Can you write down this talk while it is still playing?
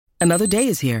Another day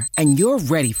is here, and you're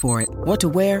ready for it. What to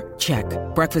wear? Check.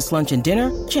 Breakfast, lunch, and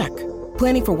dinner? Check.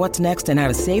 Planning for what's next and how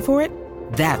to save for it?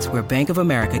 That's where Bank of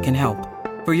America can help.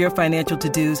 For your financial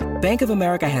to-dos, Bank of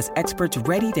America has experts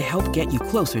ready to help get you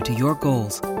closer to your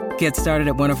goals. Get started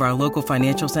at one of our local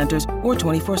financial centers or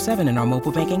 24/7 in our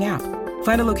mobile banking app.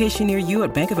 Find a location near you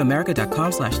at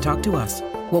bankofamerica.com/talktous.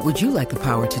 What would you like the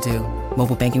power to do?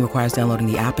 Mobile banking requires downloading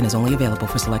the app and is only available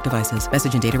for select devices.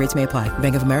 Message and data rates may apply.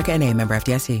 Bank of America N.A., member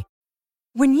FDIC.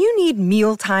 When you need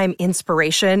mealtime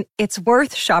inspiration, it's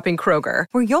worth shopping Kroger,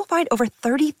 where you'll find over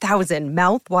 30,000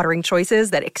 mouth-watering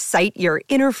choices that excite your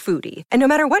inner foodie. And no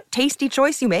matter what tasty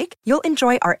choice you make, you'll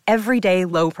enjoy our everyday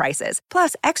low prices,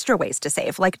 plus extra ways to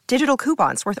save, like digital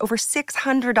coupons worth over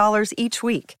 $600 each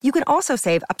week. You can also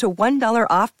save up to $1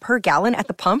 off per gallon at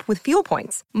the pump with fuel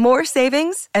points. More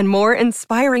savings and more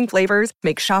inspiring flavors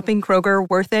make shopping Kroger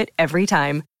worth it every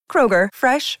time. Kroger,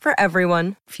 fresh for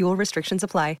everyone. Fuel restrictions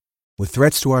apply. With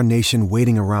threats to our nation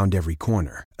waiting around every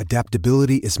corner,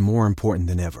 adaptability is more important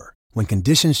than ever. When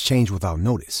conditions change without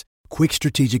notice, quick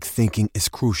strategic thinking is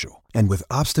crucial. And with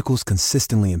obstacles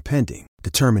consistently impending,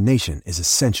 determination is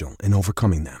essential in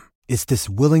overcoming them. It's this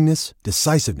willingness,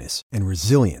 decisiveness, and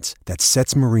resilience that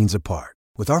sets Marines apart.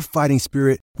 With our fighting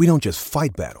spirit, we don't just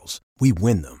fight battles, we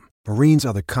win them. Marines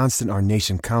are the constant our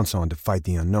nation counts on to fight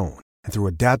the unknown. And through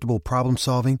adaptable problem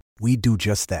solving, we do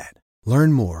just that.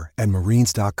 Learn more at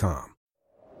marines.com.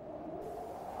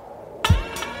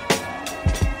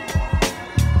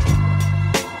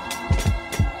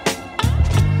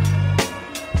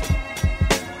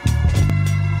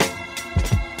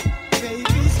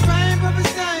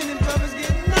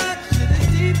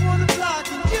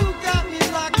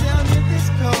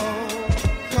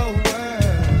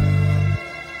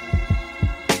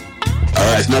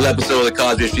 It's another episode of the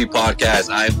Cosby Street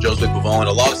Podcast. I am Joseph Pavone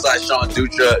alongside Sean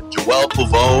Dutra, Joel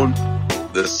Pavone.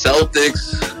 The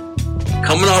Celtics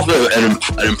coming off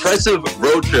an impressive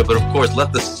road trip, but of course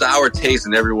left a sour taste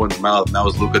in everyone's mouth, and that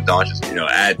was Luka Doncic,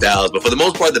 at Dallas. But for the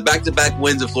most part, the back-to-back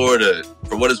wins in Florida,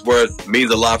 for what it's worth,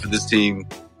 means a lot for this team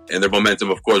and their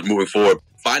momentum, of course, moving forward.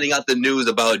 Finding out the news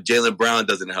about Jaylen Brown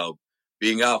doesn't help.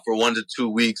 Being out for 1 to 2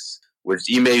 weeks, which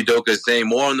Ime Udoka is saying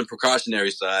more on the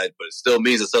precautionary side, but it still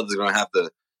means the Celtics are going to have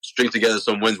to string together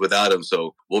some wins without him.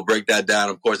 So we'll break that down,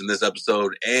 of course, in this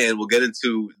episode. And we'll get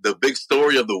into the big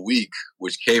story of the week,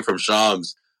 which came from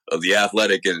Shams of The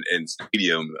Athletic and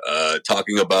Stadium,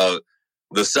 talking about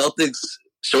the Celtics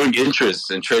showing interest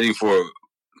in trading for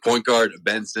point guard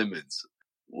Ben Simmons.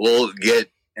 We'll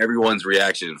get everyone's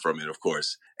reaction from it, of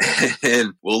course.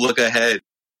 And we'll look ahead.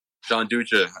 Sean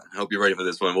Dutra, I hope you're ready for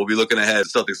this one. We'll be looking ahead at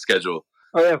the Celtics schedule.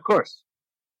 Oh, yeah, of course.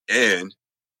 And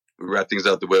we wrap things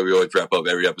out the way we always wrap up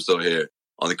every episode here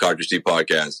on the Cartridge Street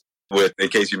Podcast with, in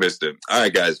case you missed it. All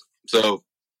right, guys. So,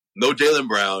 no Jaylen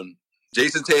Brown.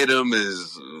 Jason Tatum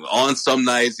is on some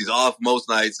nights. He's off most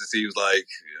nights, it seems like,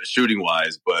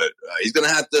 shooting-wise. But he's going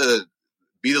to have to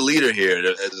be the leader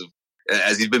here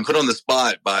as he's been put on the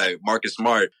spot by Marcus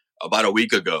Smart about a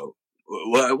week ago.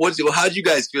 How did you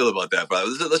guys feel about that?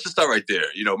 Let's just start right there.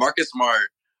 Marcus Smart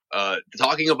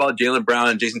talking about Jaylen Brown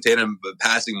and Jason Tatum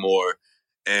passing more.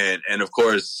 And of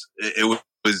course, it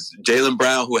was Jaylen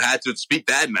Brown who had to speak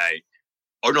that night.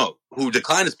 Or no, who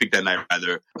declined to speak that night,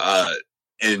 rather.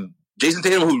 And Jason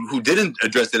Tatum, who didn't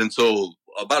address it until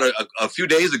about a few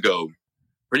days ago,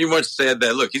 pretty much said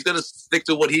that, look, he's going to stick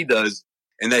to what he does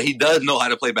and that he does know how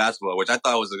to play basketball, which I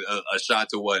thought was a shot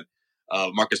to what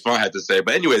Marcus Smart had to say.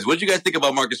 But anyways, what did you guys think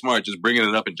about Marcus Smart just bringing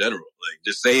it up in general? Like,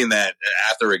 just saying that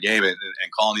after a game and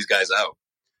calling these guys out?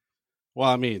 Well,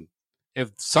 I mean, if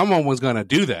someone was going to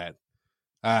do that,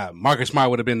 Marcus Smart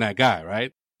would have been that guy,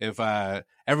 right? If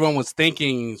everyone was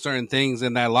thinking certain things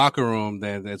in that locker room,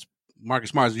 then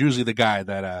Marcus Smart is usually the guy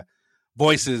that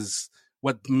voices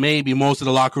what maybe most of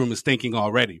the locker room is thinking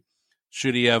already.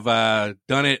 Should he have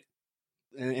done it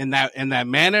in that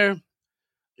manner?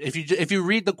 If you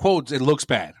read the quotes, it looks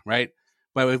bad, right?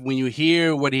 But when you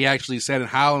hear what he actually said and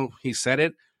how he said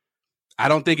it, I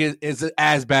don't think it's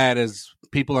as bad as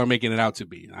people are making it out to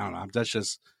be. I don't know. That's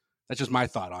just my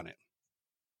thought on it.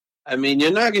 I mean,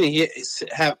 you're not going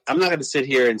to I'm not going to sit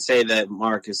here and say that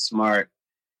Marcus Smart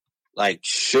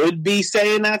should be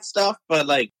saying that stuff, but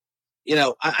I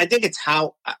think it's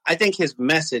I think his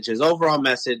overall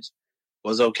message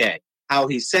was okay. How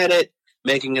he said it,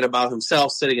 making it about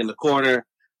himself, sitting in the corner,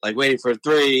 waiting for a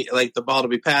three, the ball to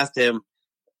be passed him.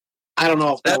 I don't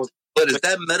know if that was. But is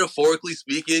that metaphorically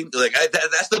speaking?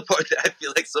 That's the part that I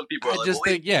feel like some people are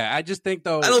I just think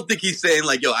though. I don't think he's saying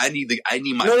yo, I need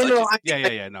my. No.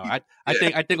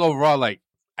 I think overall,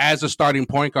 as a starting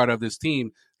point guard of this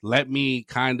team, let me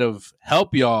kind of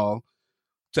help y'all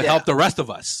to help the rest of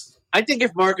us. I think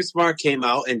if Marcus Smart came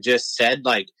out and just said,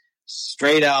 like,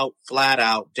 straight out, flat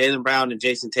out, Jaylen Brown and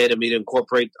Jason Tatum need to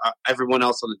incorporate everyone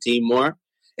else on the team more,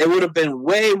 it would have been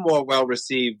way more well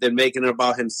received than making it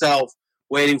about himself,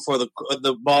 waiting for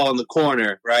the ball in the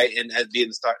corner, right, and as being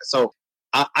the starter. So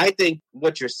I think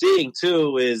what you're seeing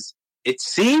too is it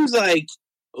seems like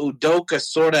Udoka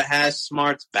sort of has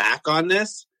Smart's back on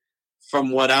this.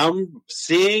 From what I'm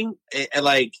seeing,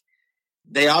 like,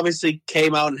 they obviously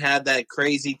came out and had that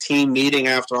crazy team meeting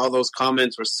after all those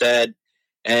comments were said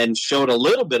and showed a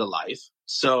little bit of life.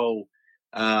 So,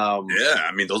 yeah,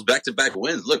 I mean, those back-to-back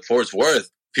wins, look, for its worth,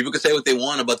 people can say what they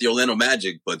want about the Orlando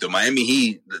Magic, but the Miami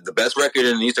Heat, the best record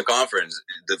in the Eastern Conference,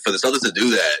 for the Celtics to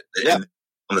do that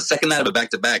on the second night of a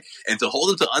back-to-back and to hold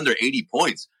them to under 80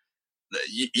 points,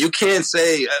 you can't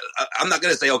say, I'm not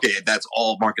going to say, okay, that's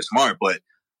all Marcus Smart, but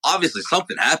obviously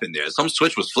something happened there. Some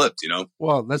switch was flipped, you know?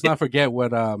 Well, let's not forget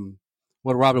what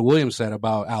Robert Williams said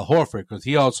about Al Horford, because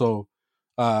he also,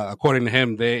 according to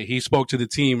him, he spoke to the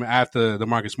team after the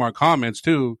Marcus Smart comments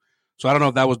too. So I don't know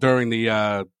if that was during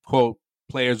the quote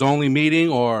players only meeting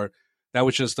or that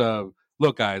was just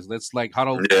look, guys, let's like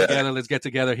huddle together, let's get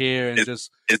together here and it sounds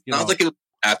like it was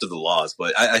after the loss,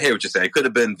 but I hear what you're saying. It could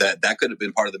have been that could have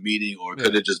been part of the meeting, or it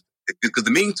could have just because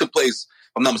the meeting took place,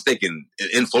 if I'm not mistaken,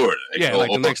 in Florida. Yeah,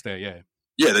 like the next day.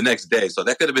 Yeah, the next day. So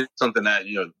that could have been something that,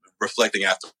 you know, reflecting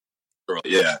after.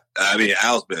 Yeah, I mean,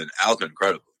 Al's been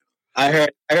incredible. I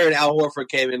heard Al Horford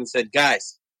came in and said,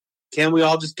 "Guys, can we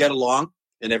all just get along?"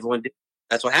 And everyone did.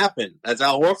 That's what happened. That's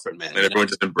Al Horford, man. And everyone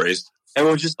just embraced.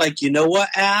 Everyone's just like, you know what,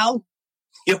 Al?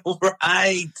 You're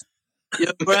right.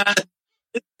 You're right.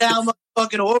 It's Al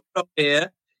motherfucking Horford up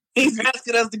here. He's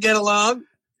asking us to get along.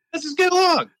 Let's just get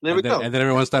along. There we go. And then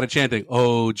everyone started chanting,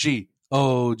 OG,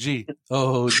 OG,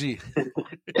 OG.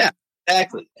 Yeah,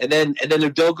 exactly. And then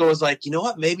Udoka was like, you know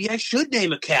what? Maybe I should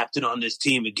name a captain on this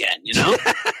team again, you know?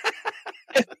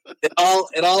 It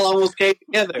all almost came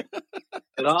together.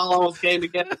 It all almost came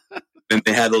together. And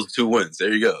they had those 2 wins.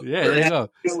 There you go. Yeah, there you go.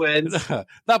 2 wins.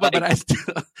 No, but I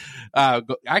still,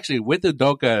 actually, with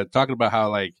Udoka talking about how,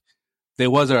 like, there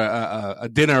was a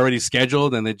dinner already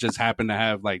scheduled and it just happened to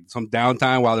have, like, some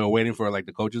downtime while they were waiting for, like,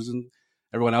 the coaches and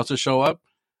everyone else to show up.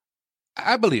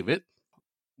 I believe it.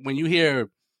 When you hear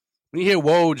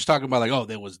Woj talking about, like, oh,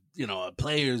 there was, you know, a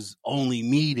players only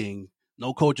meeting,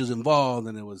 no coaches involved,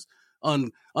 and it was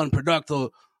unproductive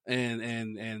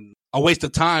and a waste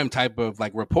of time type of,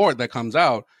 like, report that comes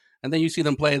out, and then you see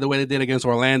them play the way they did against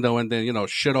Orlando and then, you know,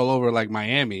 shit all over, like,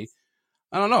 Miami.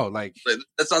 I don't know, like,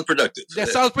 that sounds productive. That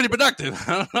sounds pretty productive.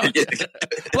 I don't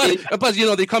know. plus, you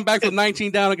know, they come back from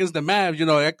 19 down against the Mavs. You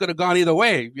know, that could have gone either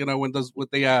way. You know, with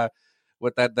the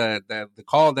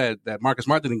call that Marcus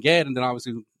Smart didn't get, and then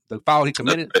obviously the foul he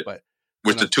committed. Right. But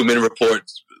which the 2-minute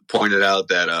reports pointed out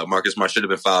that Marcus Smart should have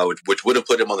been fouled, which would have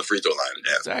put him on the free throw line.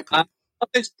 Yeah. Exactly.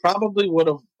 Celtics probably would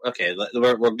have. Okay,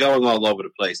 we're going all over the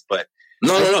place, but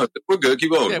no, we're good.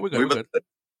 Keep going. Yeah, we're good.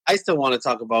 I still want to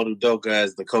talk about Udoka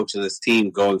as the coach of this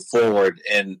team going forward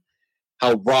and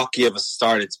how rocky of a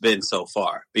start it's been so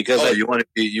far. Because you want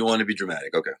to be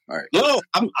dramatic. Okay, all right. No,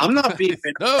 I'm not being.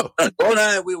 No,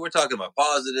 we're talking about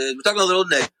positive. We're talking a little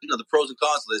negative. You know, the pros and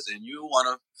cons list, and you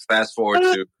want to fast forward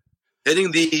to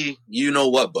hitting the you know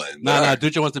what button. No,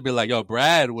 Duce wants to be like, yo,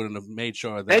 Brad wouldn't have made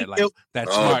sure that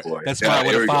Smart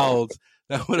would have fouled.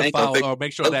 That would have fouled, or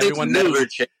make sure that everyone knew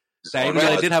that even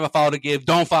though they did have a foul to give,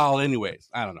 don't foul anyways.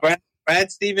 I don't know.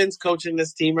 Brad Stevens coaching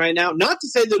this team right now. Not to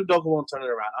say that Udoka won't turn it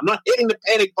around. I'm not hitting the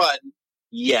panic button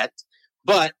yet.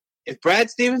 But if Brad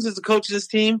Stevens is the coach of this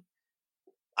team,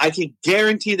 I can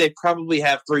guarantee they probably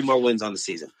have 3 more wins on the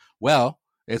season. Well,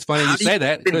 it's funny you say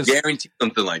that. I guarantee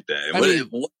something like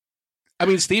that. I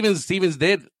mean, Stevens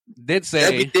did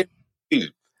say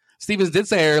Stevens did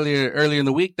say earlier in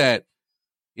the week that,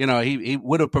 you know, he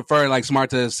would have preferred, like, Smart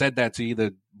to have said that to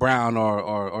either Brown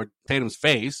or Tatum's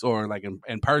face, or like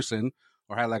in person,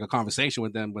 or had like a conversation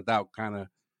with them without kind of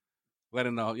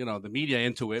letting the media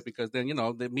into it, because then, you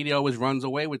know, the media always runs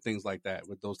away with things like that,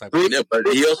 with those types of things. Yeah, but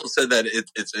he also said that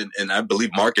it's and I believe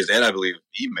Marcus and I believe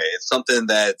Ime, it's something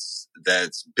that's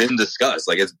been discussed.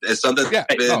 Like it's something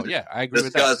that's been I agree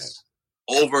discussed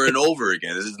with that, over and over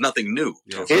again. This is nothing new.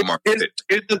 Yeah.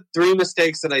 Here's the 3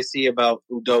 mistakes that I see about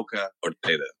Udoka or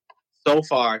Tatum so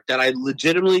far that I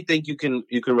legitimately think you can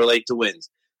relate to wins.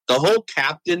 The whole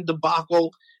captain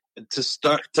debacle to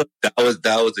start to that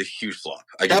was a huge flop.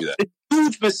 I give you that. A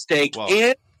huge mistake. Wow.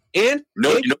 And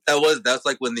you know what that's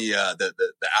like when the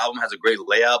album has a great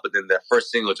layout, but then that first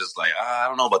single just like I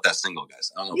don't know about that single,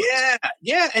 guys. I don't know.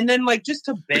 Yeah, and then like just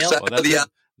to bail.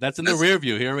 That's in the rear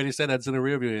view. He already said that's in the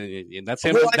rear view. And that's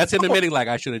him. Well, That's him admitting, like,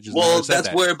 I should have just. Well, said that's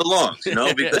that. where it belongs,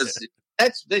 because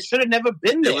they should have never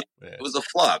been there. it was a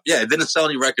flop. Yeah, it didn't sell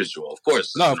any records, Joel. Of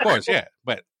course. No, of course, yeah.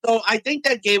 But so I think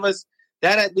that gave us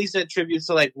that at least attributes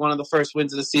to like one of the first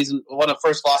wins of the season, one of the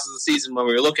first losses of the season when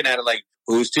we were looking at it like,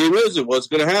 whose team is it? What's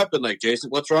going to happen? Like,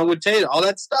 Jason, what's wrong with Tatum? All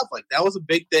that stuff. Like, that was a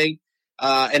big thing.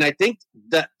 And I think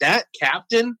that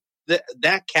captain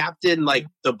like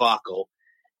debacle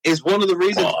is one of the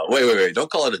reasons. Oh, wait! Don't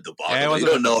call it a debacle. Yeah, you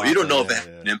don't know. You don't know if it had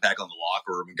an impact on the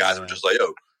locker room. And guys were just like,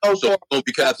 "Yo, so don't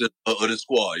be captain of the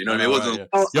squad." You know what I mean? It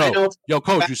wasn't. Yo,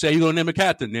 coach, you say you're gonna name a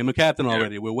captain. Name a captain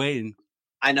already. We're waiting.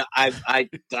 I know. I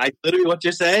literally what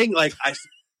you're saying. Like, I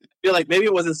feel like maybe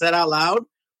it wasn't said out loud,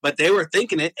 but they were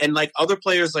thinking it. And like other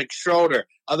players like Schroeder,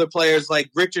 other players like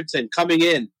Richardson coming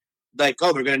in, like,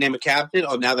 oh, they're gonna name a captain.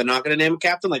 Oh, now they're not gonna name a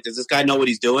captain. Like, does this guy know what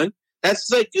he's doing?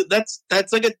 That's a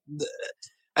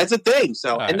thing.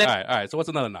 So, all right. So what's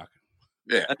another knock?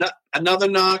 Yeah. Another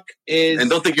knock is, and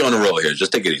don't think you're on a roll here.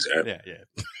 Just take it easy. Right? Yeah.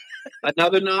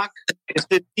 Another knock is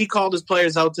that he called his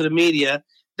players out to the media.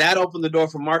 That opened the door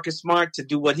for Marcus Smart to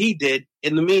do what he did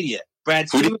in the media. Brad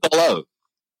Stevens,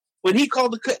 when he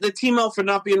called the team out for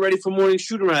not being ready for morning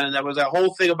shoot around, and that was that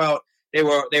whole thing about they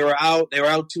were out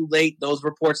too late. Those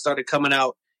reports started coming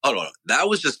out. Oh no, that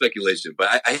was just speculation.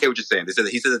 But I hear what you're saying.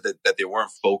 He said that they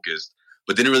weren't focused,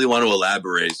 but didn't really want to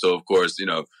elaborate. So of course,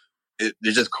 it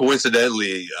just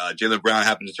coincidentally, Jaylen Brown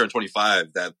happened to turn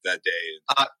 25 that day,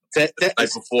 the night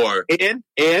before.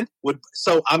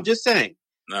 So I'm just saying,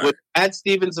 would Brad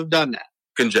Stevens have done that?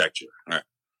 Conjecture. All right.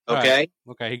 Okay.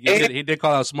 Okay. He did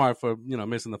call out Smart for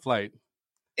missing the flight.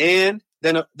 And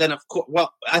then of course,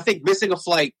 well, I think missing a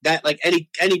flight that like any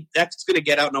that's going to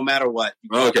get out no matter what.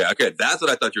 Okay. That's what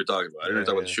I thought you were talking about. I didn't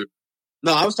talk about the shoot.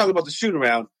 No, I was talking about the shoot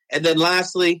around. And then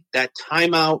lastly, that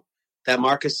timeout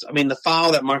the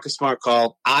foul that Marcus Smart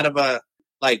called out of a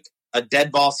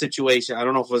dead ball situation. I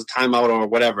don't know if it was a timeout or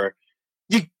whatever.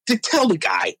 You to tell the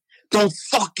guy, don't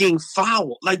fucking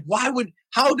foul. Like,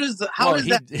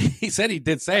 He said he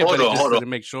did say it, but he just didn't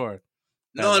make sure.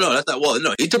 No, that's not. Well,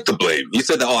 no, he took the blame. He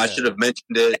said that. I should have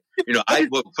mentioned it.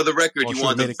 For the record, he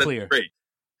wanted to set it clear.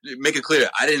 Make it clear.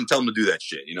 I didn't tell him to do that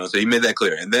shit. So he made that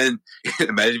clear. And then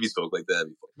imagine if he spoke like that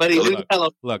before. But he didn't tell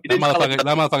him. Look, that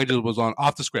motherfucker just was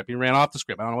off the script. He ran off the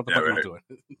script. I don't know what the fuck he was doing.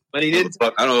 But he didn't.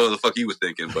 I don't know what the fuck he was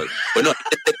thinking. But no,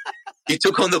 he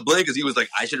took on the blame because he was like,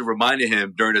 I should have reminded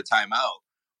him during the timeout.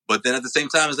 But then at the same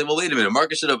time, it's like, well, wait a minute.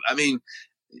 Marcus should have. I mean,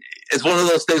 it's one of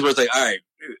those things where it's like, all right,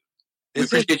 we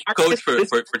appreciate you, coach,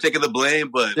 for taking the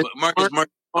blame, but Marcus Smart.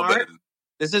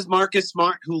 This is Marcus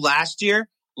Smart, who last year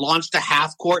launched a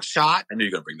half-court shot. I knew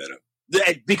you were going to bring that up.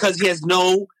 Because he has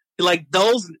no,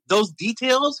 those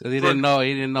details. He didn't know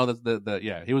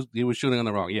that he was shooting on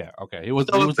the wrong. Yeah, okay. He was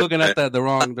looking at the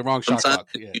wrong shot clock.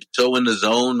 Yeah. You're so in the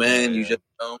zone, man. Yeah. You just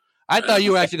know. I thought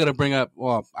you were actually going to bring up,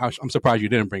 well, I'm surprised you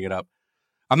didn't bring it up.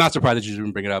 I'm not surprised that you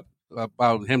didn't bring it up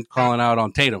about him calling out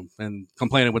on Tatum and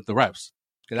complaining with the refs.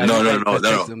 No.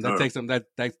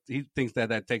 He thinks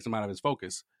that takes him out of his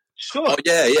focus. Sure. Oh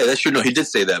yeah, that's true. No, he did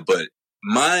say that, but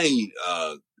my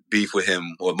beef with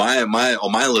him, or my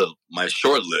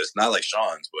short list, not like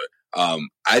Sean's, but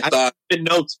I thought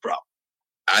notes, bro.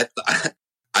 I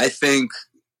think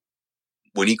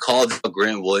when he called out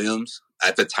Grant Williams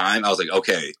at the time, I was like,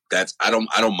 okay, I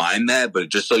don't mind that, but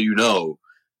just so you know,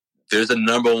 there's a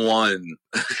number one,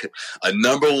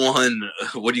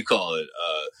 what do you call it?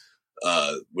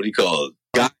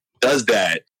 Guy does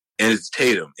that, and it's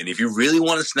Tatum. And if you really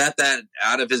want to snap that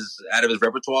out of his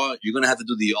repertoire, you're gonna have to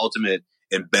do the ultimate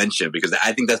and bench him, because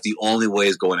I think that's the only way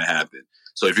it's going to happen.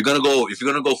 So if you're gonna go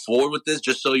forward with this,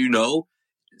 just so you know,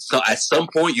 so at some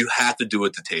point you have to do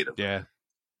it to Tatum. Yeah.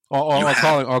 Or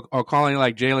calling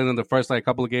like Jaylen in the first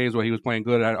couple of games where he was playing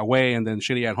good away and then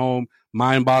shitty at home,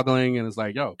 mind boggling, and it's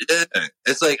like, yo, yeah,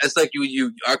 it's like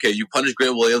you punish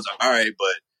Grant Williams, all right,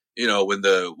 but when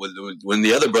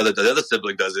the other brother, the other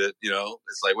sibling does it,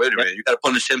 it's like, wait a minute, you got to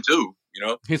punish him too,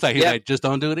 He's like, just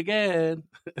don't do it again.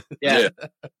 Yeah.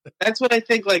 That's what I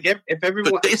think. Like, if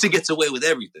everyone, but Jason gets away with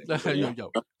everything. Yo,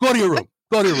 go to your room.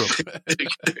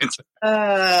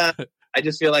 I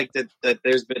just feel like that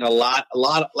there's been a lot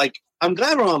of, like, I'm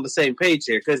glad we're on the same page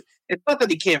here, because it's not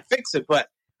that he can't fix it, but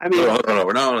I mean, no,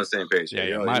 we're not on the same page.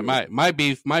 Yeah, my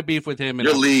beef with him, and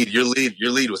your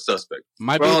lead was suspect.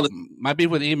 My beef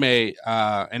with Ime,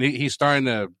 and he's starting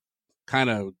to kind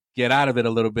of get out of it a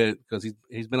little bit, because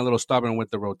he's been a little stubborn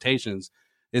with the rotations.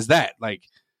 Is that, like,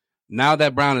 now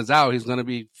that Brown is out, he's going to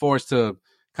be forced to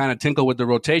kind of tinkle with the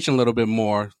rotation a little bit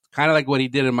more, kind of like what he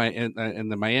did in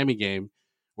the Miami game.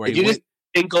 Where did you just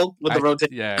tinkle with the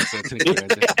rotation? Yeah, it's a tinkle.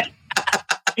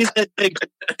 He said big.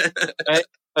 Right?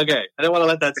 Okay, I don't want to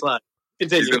let that slide.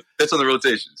 Continue. That's on the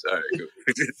rotations. All right, cool.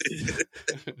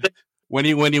 When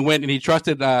he went and he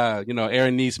trusted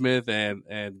Aaron Nesmith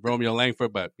and Romeo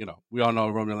Langford, but we all know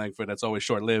Romeo Langford, that's always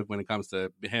short lived when it comes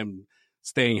to him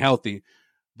staying healthy.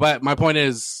 But my point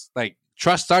is, like,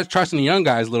 start trusting the young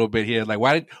guys a little bit here. Like,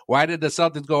 why did the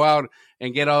Celtics go out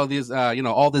and get all these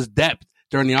all this depth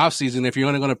during the offseason if you're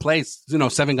only going to play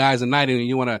 7 guys a night and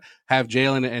you want to have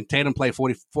Jalen and Tatum play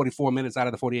 44 minutes out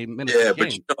of the 48 minutes? Yeah,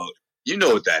 but you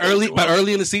know what that early, is. But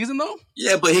early in the season, though?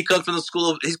 Yeah, but he comes from the school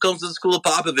of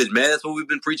Popovich, man. That's what we've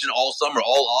been preaching all summer,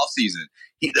 all off season.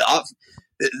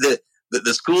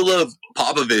 The school of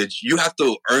Popovich, you have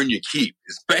to earn your keep,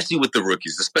 especially with the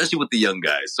rookies, especially with the young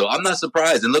guys. So I'm not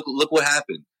surprised. And look what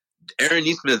happened. Aaron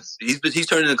Nesmith, he's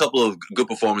turned in a couple of good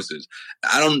performances.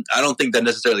 I don't think that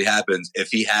necessarily happens if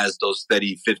he has those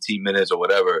steady 15 minutes or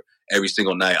whatever every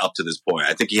single night up to this point.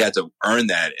 I think he had to earn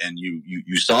that, and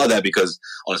you saw that because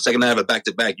on the second night of a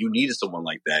back-to-back, you needed someone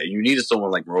like that. You needed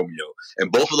someone like Romeo.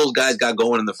 And both of those guys got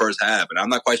going in the first half, and I'm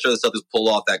not quite sure the Celtics pull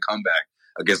off that comeback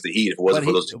against the Heat if it wasn't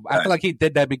for those two guys. I feel like he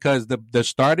did that because the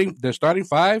starting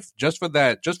 5 just for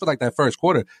like that first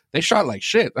quarter, they shot like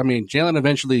shit. I mean, Jalen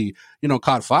eventually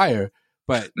caught fire,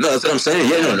 but no, that's what I'm saying.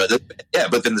 Yeah,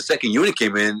 but then the second unit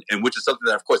came in, and which is something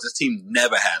that of course this team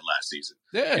never had last season.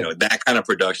 Yeah, that kind of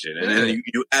production, and then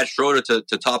you add Schroeder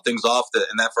to top things off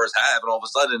in that first half, and all of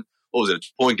a sudden, what was it, a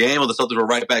 2-point game? Or the Celtics were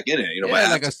right back in it. You're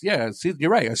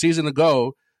right. A season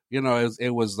ago,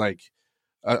 it was like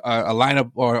a lineup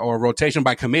or rotation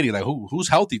by committee, like who's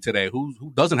healthy today,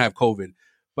 who doesn't have COVID,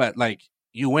 but like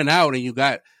you went out and you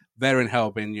got veteran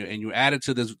help and you added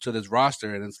to this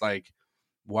roster, and it's like,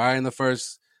 why in the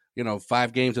first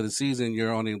 5 games of the season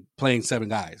you're only playing 7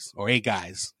 guys or 8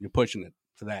 guys? You're pushing it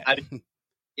to that.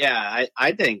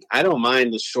 I think I don't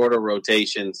mind the shorter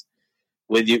rotations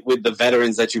with the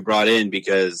veterans that you brought in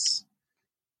because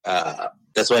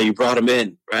that's why you brought them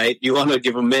in, right? You want to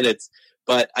give them minutes.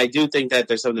 But I do think that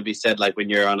there's something to be said, like when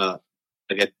you're on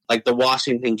like the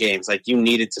Washington games, like you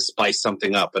needed to spice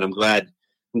something up, and I'm glad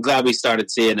we started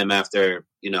seeing him after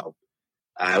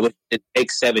it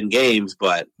takes 7 games,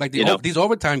 but like these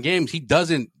overtime games, he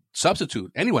doesn't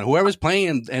substitute anyone. Whoever's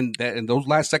playing and those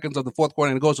last seconds of the fourth quarter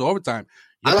and it goes to overtime,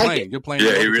 you're playing.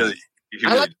 Yeah,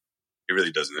 he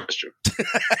really doesn't. That's true.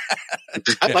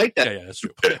 I like that. Yeah, that's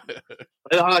true. Play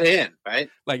a hot hand, right?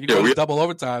 Like you go double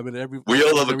overtime and we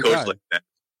all love a coach like that.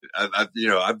 I've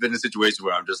been in a situation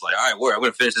where I'm just like, all right, I'm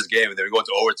going to finish this game, and then we go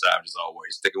into overtime. I'm just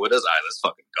he's sticking with us. All right, let's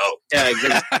fucking go. Yeah,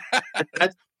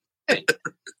 exactly.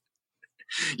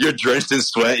 You're drenched in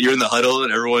sweat. You're in the huddle,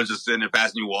 and everyone's just sitting there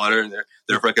passing you water, and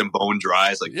they're fucking bone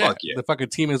dry. It's like, fuck yeah. The fucking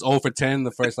team is 0 for 10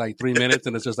 the first 3 minutes,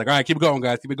 and it's just like, all right, keep it going,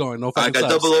 guys, keep it going. No fucking I got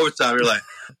double overtime. You're like,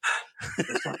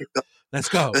 let's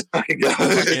go.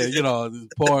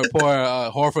 Poor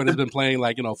Horford has been playing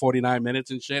 49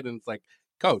 minutes and shit, and it's like,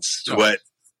 coach, sweat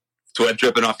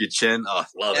dripping off your chin. Oh,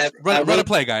 love it. Run a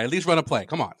play, guy. At least run a play.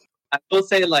 Come on. I will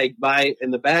say, in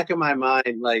the back of my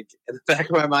mind,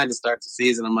 to start the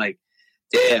season, I'm like,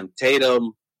 damn,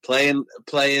 Tatum playing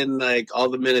all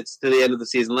the minutes to the end of the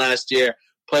season last year,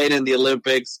 playing in the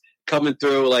Olympics, coming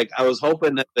through. I was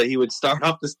hoping that he would start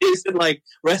off the season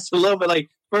rest a little bit.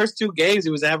 First 2 games,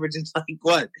 he was averaging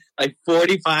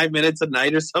 45 minutes a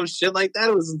night or some shit like that.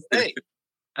 It was insane.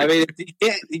 I mean,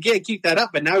 you can't keep that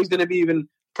up, and now he's going to be even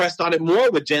pressed on it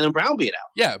more with Jaylen Brown being out.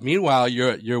 Yeah. Meanwhile,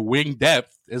 your wing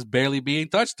depth is barely being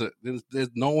touched. There's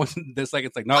no one. It's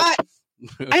like no. I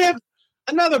have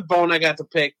another bone I got to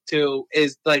pick too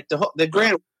is the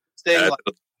Grant thing.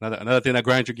 Another thing that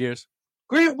grinds your gears.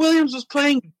 Grant Williams was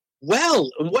playing well,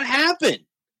 and what happened?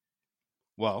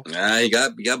 Well, he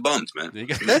got bumped, man.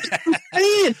 That's what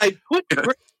I'm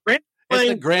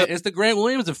saying. Grant it's the Grant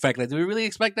Williams effect. Do we really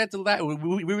expect that to last? We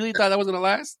really thought that was going to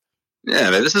last?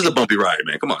 Yeah, man. This is a bumpy ride,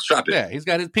 man. Come on, strap it. Yeah, he's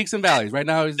got his peaks and valleys. Right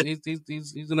now, he's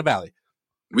in a valley.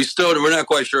 We're not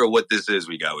quite sure what this is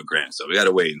we got with Grant, so we got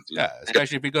to wait. Yeah,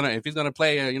 especially if he's gonna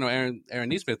play, Aaron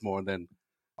Nesmith more, then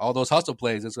all those hustle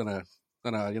plays is gonna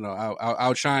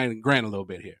outshine Grant a little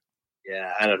bit here.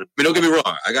 Yeah, I don't know. I mean, don't get me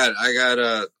wrong. I got.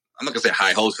 I'm not gonna say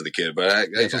high hopes for the kid, but I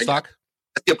stock.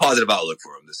 I see a positive outlook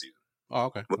for him this season. Oh,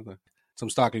 okay. Some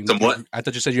stock in. Some what? I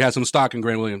thought you said you had some stock in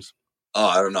Grant Williams. Oh,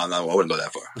 I don't know. No, I wouldn't go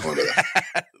that far.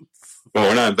 Well,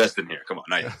 we're not investing here. Come on,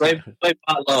 not yet. Play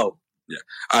pot low. Yeah.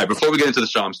 All right. Before we get into the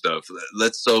Sham stuff,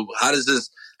 So how does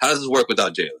this work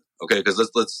without Jalen? Okay, because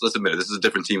let's admit it. This is a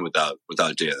different team without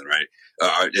Jalen, right?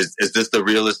 Is this the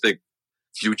realistic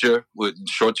future, with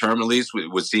short term at least,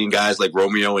 with seeing guys like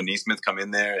Romeo and Nesmith come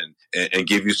in there and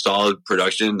give you solid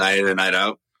production night in and night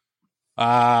out?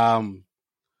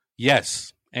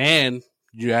 Yes. And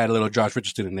you add a little Josh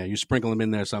Richardson in there. You sprinkle him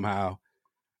in there somehow.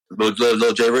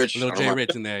 Little Jay Rich. Little Jay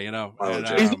Rich in there, you know.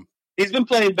 And, he's been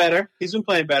playing better.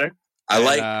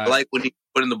 I like when he's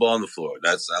putting the ball on the floor.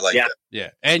 I like that. Yeah,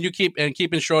 and you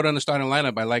keeping Schroeder in the starting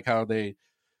lineup. I like how they,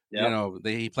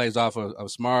 he plays off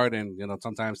of Smart, and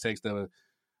sometimes takes the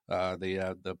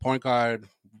point guard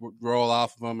roll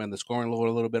off of him and the scoring load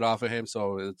a little bit off of him,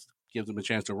 so it gives him a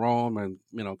chance to roam and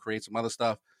create some other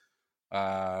stuff.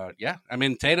 I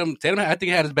mean Tatum I think he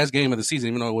had his best game of the season,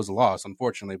 even though it was a loss,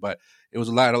 unfortunately. But it was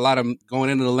a lot of going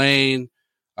into the lane.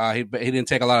 He didn't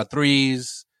take a lot of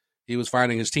threes. He was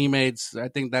finding his teammates. I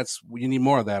think you need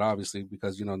more of that, obviously,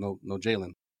 because no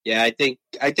Jalen. Yeah, I think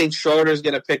Schroeder's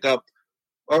gonna pick up,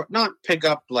 or not pick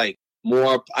up like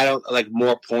more. I don't like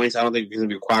more points. I don't think he's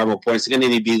gonna require more points. He's gonna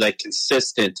need to be like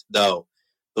consistent though,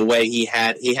 the way he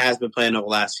has been playing over the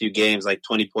last few games, like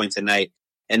 20 points a night.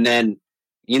 And then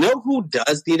who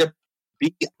does need to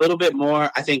be a little bit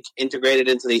more, I think, integrated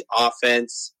into the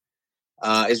offense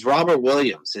is Robert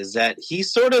Williams. Is that he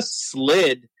sort of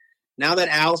slid now that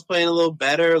Al's playing a little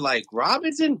better. Like Rob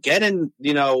isn't getting,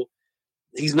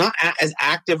 he's not as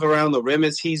active around the rim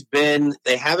as he's been.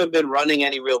 They haven't been running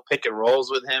any real pick and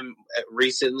rolls with him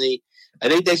recently. I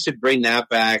think they should bring that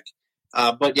back.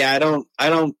 But yeah, I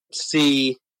don't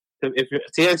see,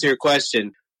 to answer your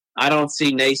question, I don't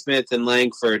see Naismith and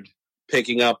Langford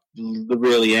picking up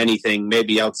really anything,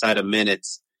 maybe outside of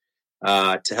minutes,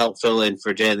 to help fill in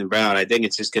for Jaylen Brown. I think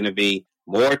it's just going to be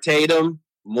more Tatum,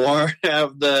 more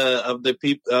of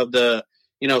the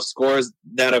scores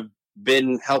that have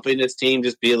been helping this team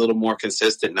just be a little more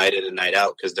consistent night in and night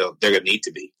out, because they're going to need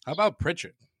to be. How about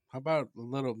Pritchard? How about a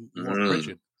little more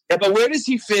Pritchard? Yeah, but where does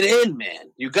he fit in,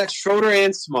 man? You got Schroeder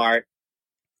and Smart.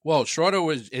 Well, Schroeder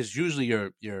is usually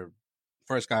your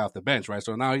first guy off the bench, right?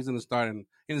 So now he's in the starting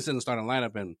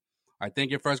lineup, and I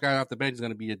think your first guy off the bench is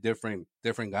going to be a different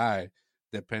guy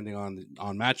depending on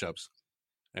matchups,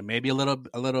 and maybe a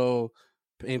little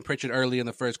in Pritchard early in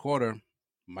the first quarter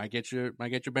might get your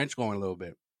bench going a little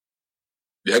bit.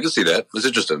 Yeah, I can see that. It's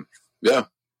interesting. Yeah,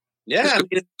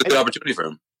 it's a good opportunity for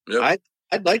him. Yeah,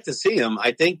 I'd like to see him.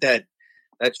 I think that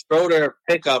Schroeder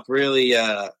pickup really,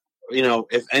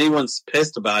 if anyone's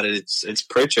pissed about it, it's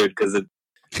Pritchard, because it.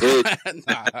 Really,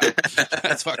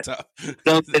 that's fucked up.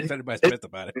 Everybody's pissed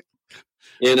about it.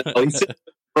 He's a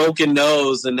broken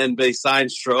nose, and then they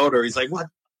signed Schroeder. He's like, "What?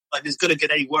 Like, it's gonna get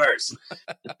any worse?"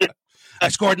 I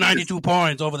scored 92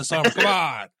 points over the summer. Come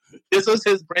on, this was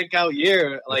his breakout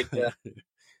year,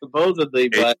 supposedly.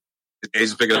 But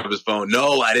Ace picking up his phone.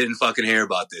 No, I didn't fucking hear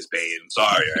about this, babe. I'm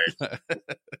sorry.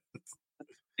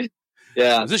 Right?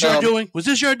 Yeah, was this your doing? Was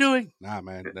this your doing? Nah,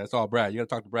 man, that's all Brad. You got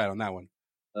to talk to Brad on that one.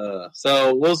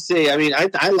 So we'll see. I mean,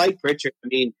 I like Pritchard. I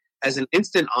mean, as an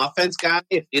instant offense guy,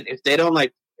 if they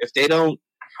don't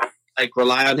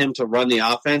rely on him to run the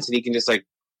offense, and he can just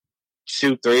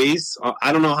shoot threes.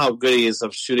 I don't know how good he is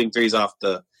of shooting threes off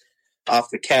the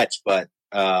catch, but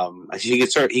he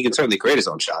can certainly create his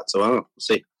own shot. So I don't know. We'll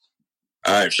see.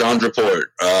 All right, Sean's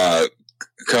report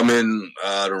coming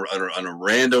on a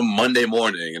random Monday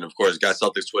morning, and of course, got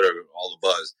Celtics Twitter all the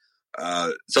buzz.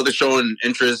 Celtics showing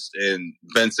interest in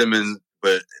Ben Simmons,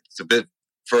 but it's a bit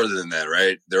further than that,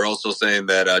 right? They're also saying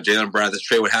that Jaylen Brown, this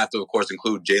trade would have to, of course,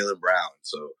 include Jaylen Brown.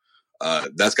 So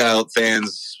that's got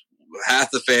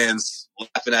half the fans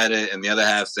laughing at it, and the other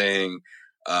half saying,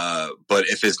 but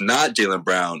if it's not Jaylen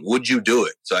Brown, would you do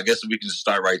it? So I guess we can just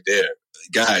start right there.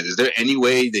 Guys, is there any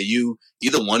way that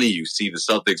either one of you see the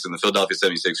Celtics and the Philadelphia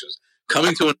 76ers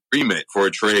coming to an agreement for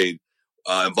a trade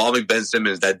involving Ben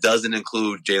Simmons that doesn't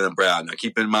include Jaylen Brown? Now,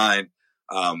 keep in mind,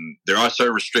 there are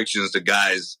certain restrictions to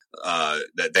guys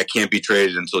that can't be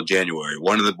traded until January.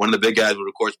 One of the big guys would,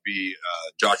 of course, be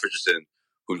Josh Richardson,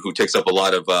 who takes up a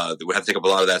lot of would have to take up a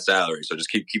lot of that salary. So just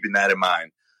keeping that in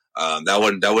mind. That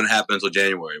wouldn't happen until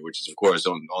January, which is, of course,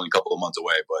 only a couple of months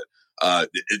away. But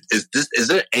is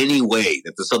there any way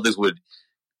that the Celtics would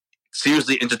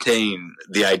seriously entertain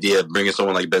the idea of bringing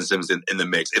someone like Ben Simmons in the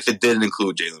mix if it didn't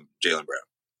include Jaylen Brown?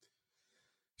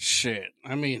 Shit,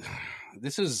 I mean,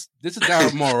 this is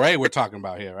Daryl Morey we're talking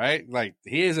about here, right? Like,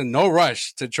 he is in no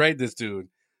rush to trade this dude,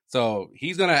 so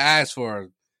he's gonna ask for,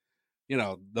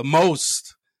 the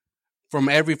most from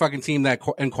every fucking team that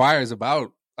inquires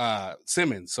about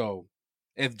Simmons. So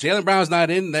if Jaylen Brown's not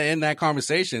in that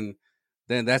conversation,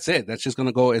 then that's it. That's just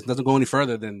gonna go. It doesn't go any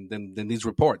further than these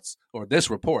reports, or this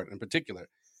report in particular.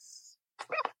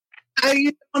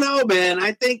 I don't know, man.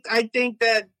 I think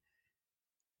that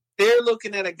they're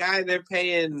looking at a guy they're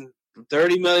paying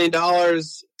 $30 million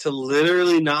to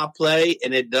literally not play,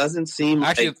 and it doesn't seem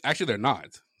actually they're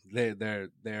not. They've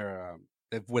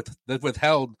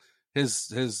withheld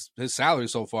his salary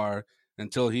so far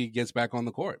until he gets back on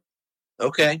the court.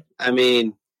 Okay. I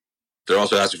mean, they're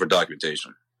also asking for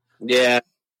documentation. Yeah.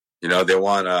 They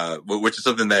want, which is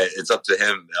something that it's up to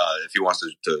him if he wants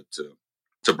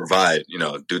to provide,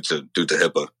 due to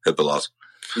HIPAA laws.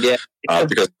 Yeah.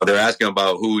 Because they're asking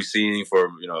about who he's seeing for,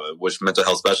 which mental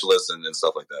health specialists and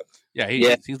stuff like that.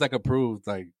 Yeah, he's like approved,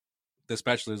 like the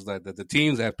specialists that the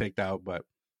teams have picked out, but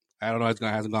I don't know,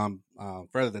 hasn't gone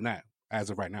further than that as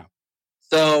of right now.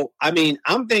 So, I mean,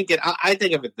 I'm thinking, I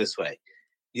think of it this way.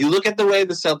 You look at the way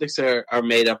the Celtics are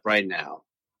made up right now.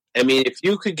 I mean, if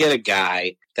you could get a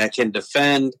guy that can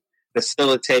defend,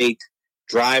 facilitate,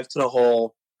 drive to the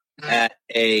hole at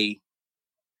a,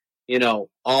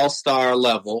 all-star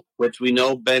level, which we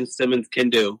know Ben Simmons can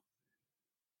do,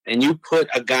 and you put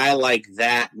a guy like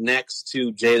that next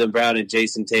to Jaylen Brown and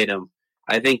Jason Tatum,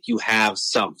 I think you have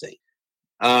something.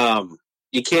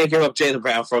 You can't give up Jaylen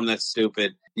Brown for him. That's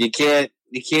stupid. You can't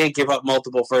give up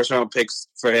multiple first-round picks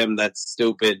for him. That's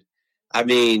stupid. I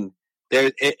mean,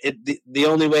 the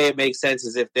only way it makes sense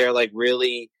is if they're like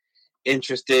really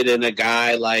interested in a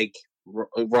guy like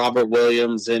Robert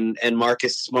Williams and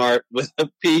Marcus Smart with a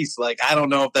piece. Like, I don't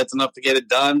know if that's enough to get it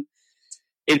done.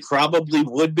 It probably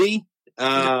would be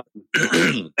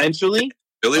eventually.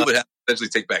 Philly would have to essentially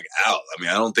take back out. I mean,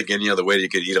 I don't think any other way you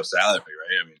could eat up salary,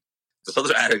 right? I mean, the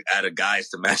Celtics added guys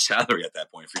to match salary at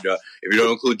that point. If you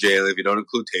don't include Jalen, if you don't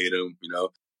include Tatum,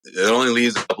 it only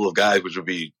leaves a couple of guys, which would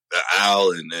be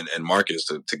Al and Marcus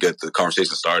to get the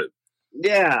conversation started.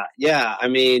 Yeah. I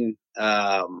mean,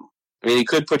 you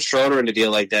could put Schroeder in a deal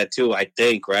like that too, I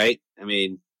think, right? I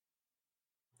mean,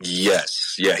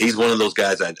 yes, yeah, he's one of those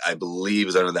guys I believe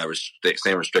is under that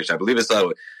same restriction. I believe it's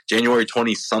January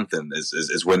 20-something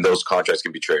is when those contracts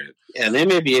can be traded. Yeah, and they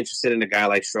may be interested in a guy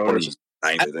like Schroeder.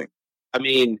 I think. I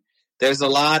mean, there's a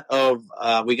lot of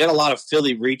we got a lot of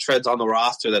Philly retreads on the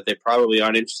roster that they probably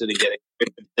aren't interested in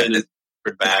getting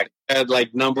back. Had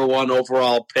like number 1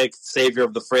 overall pick, savior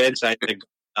of the franchise.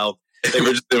 They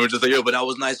were just like, yo, but that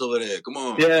was nice over there. Come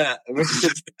on. Yeah. You're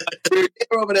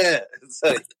over there.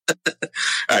 Like, all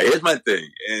right, here's my thing.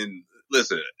 And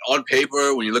listen, on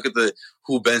paper, when you look at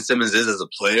who Ben Simmons is as a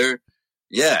player,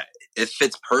 yeah, it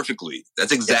fits perfectly.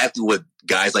 That's exactly what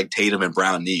guys like Tatum and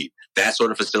Brown need. That sort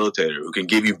of facilitator who can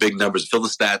give you big numbers, fill the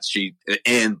stats sheet,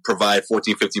 and provide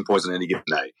 14, 15 points on any given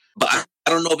night. But I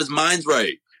don't know if his mind's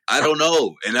right. I don't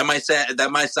know. And that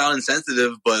might sound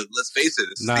insensitive, but let's face it.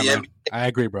 This is the NBA. I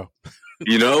agree, bro.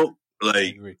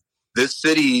 This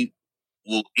city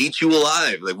will eat you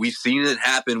alive. Like, we've seen it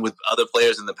happen with other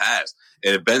players in the past.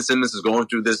 And if Ben Simmons is going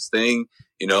through this thing,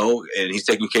 and he's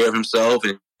taking care of himself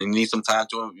and he needs some time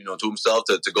to himself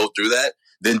to go through that,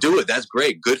 then do it. That's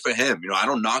great. Good for him. I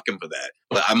don't knock him for that.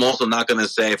 But I'm also not going to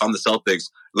say, if I'm the Celtics,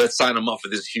 let's sign him up for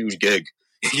this huge gig.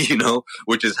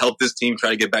 Which has helped this team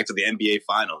try to get back to the NBA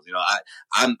Finals.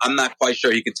 I'm not quite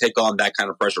sure he can take on that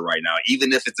kind of pressure right now,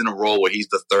 even if it's in a role where he's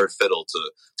the third fiddle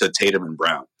to Tatum and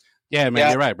Brown. Yeah, man,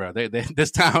 You're right, bro.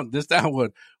 This town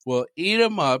will eat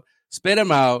him up, spit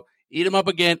him out, eat him up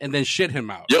again, and then shit him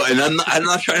out. Yo, and I'm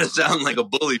not trying to sound like a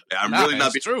bully. I'm really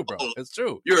not. It's true, bro. It's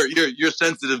true. You're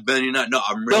sensitive, Ben. You're not. No,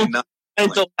 I'm really not.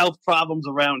 Mental health problems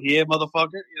around here,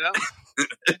 motherfucker.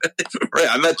 Right,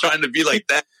 I'm not trying to be like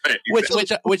that. Right,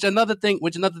 exactly. Which another thing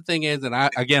is, and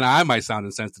I might sound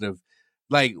insensitive.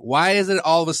 Like, why is it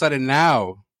all of a sudden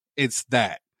now it's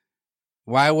that?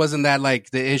 Why wasn't that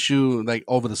like the issue like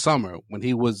over the summer when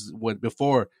he was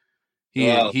before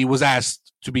he was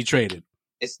asked to be traded?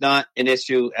 It's not an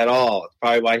issue at all. It's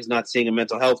probably why he's not seeing a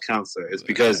mental health counselor. It's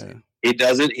because he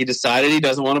decided he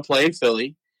doesn't want to play in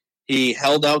Philly. He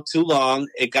held out too long.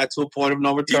 It got to a point of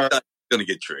no return. Going to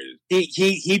get traded.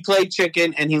 He played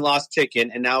chicken and he lost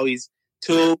chicken, and now he's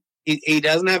too. He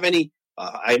doesn't have any.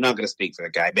 I'm not going to speak for the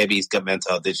guy. Maybe he's got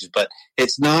mental health issues, but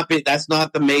it's not. That's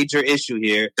not the major issue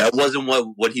here. That wasn't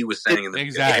what he was saying in the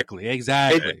exactly. It's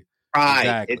pride.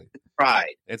 Exactly. It's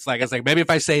pride. It's like maybe if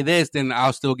I say this, then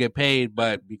I'll still get paid,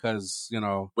 but because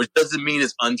which doesn't mean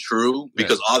it's untrue.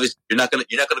 Because obviously you're not gonna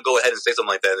go ahead and say something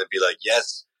like that and be like,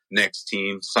 yes, next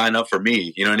team, sign up for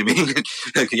me. You know what I mean?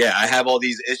 Yeah, I have all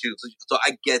these issues, so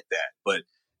I get that. But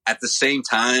at the same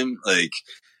time, like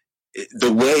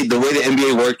the way the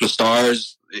NBA worked with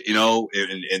stars, and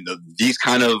these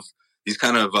kind of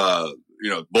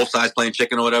both sides playing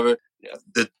chicken or whatever. Yeah.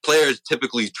 The players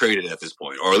typically traded at this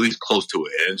point, or at least close to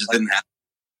it, and it just didn't happen.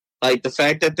 Like the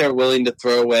fact that they're willing to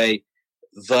throw away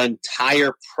the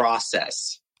entire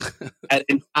process,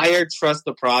 trust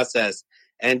the process.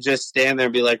 And just stand there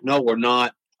and be like, no, we're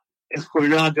not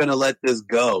going to let this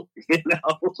go.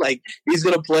 Like, he's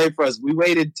going to play for us. We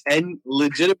waited 10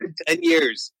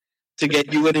 years to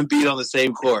get you and Embiid on the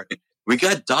same court. We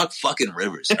got Doc fucking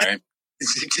Rivers, all right?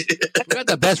 We got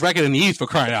the best record in the East, for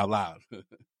crying out loud.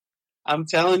 I'm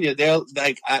telling you, they're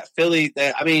like Philly.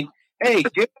 I mean, hey,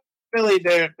 give Philly.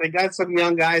 They got some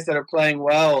young guys that are playing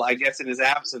well, I guess, in his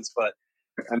absence. But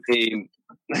I mean,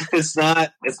 it's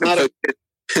not. It's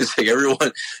like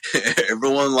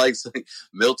everyone likes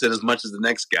Milton as much as the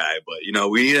next guy, but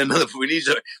we need another. We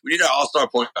need our all-star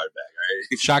point guard back.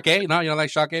 All right, Shaq? No, you don't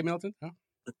like Shaq Milton? No?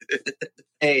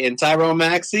 Hey, and Tyrese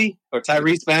Maxey?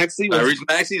 Tyrese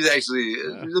Maxey is actually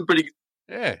he's a pretty good.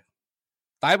 Yeah.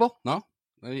 Thibault? No?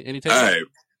 Any take? All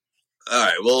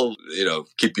right. Well,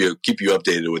 keep you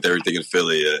updated with everything in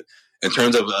Philly. In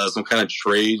terms of some kind of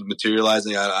trade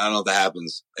materializing, I don't know if that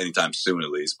happens anytime soon, at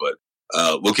least, but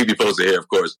we'll keep you posted here, of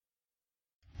course.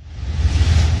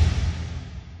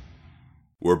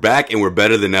 We're back and we're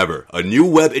better than ever. A new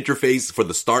web interface for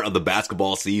the start of the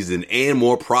basketball season and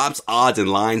more props, odds, and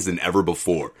lines than ever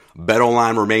before.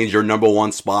 BetOnline remains your number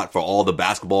one spot for all the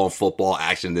basketball and football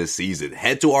action this season.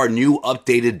 Head to our new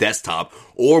updated desktop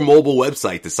or mobile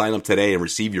website to sign up today and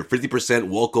receive your 50%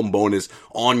 welcome bonus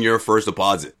on your first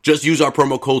deposit. Just use our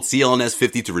promo code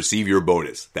CLNS50 to receive your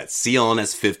bonus. That's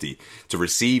CLNS50 to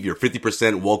receive your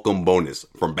 50% welcome bonus.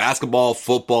 From basketball,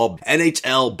 football,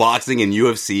 NHL, boxing, and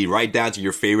UFC, right down to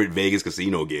your favorite Vegas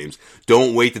casino games.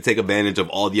 Don't wait to take advantage of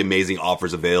all the amazing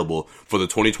offers available for the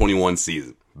 2021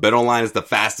 season. BetOnline is the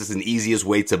fastest and easiest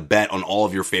way to bet on all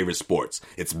of your favorite sports.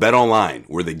 It's BetOnline,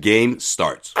 where the game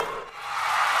starts.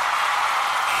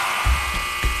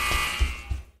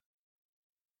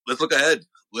 Let's look ahead.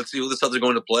 Let's see who the Suns are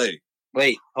going to play.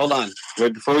 Wait, hold on.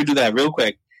 Before we do that, real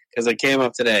quick, because I came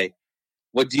up today.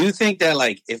 What do you think that,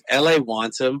 like, if LA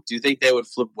wants him, do you think they would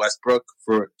flip Westbrook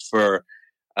for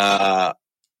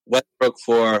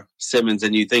Simmons,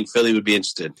 and you think Philly would be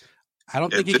interested? I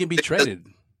don't think he can be traded.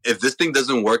 If this thing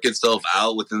doesn't work itself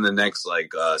out within the next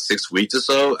 6 weeks or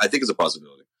so, I think it's a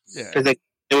possibility. Yeah, because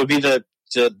it would be the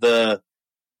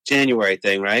January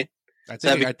thing, right? I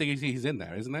think he's in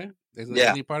there, isn't there? Isn't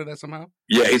he part of that somehow?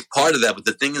 Yeah, he's part of that. But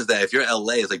the thing is that if you're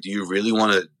LA, it's like, do you really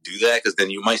want to do that? Because then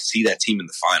you might see that team in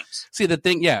the finals. See, the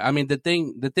thing,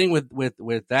 the thing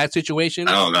with that situation,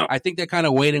 I don't know. I think they're kind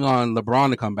of waiting on LeBron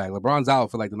to come back. LeBron's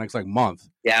out for the next month.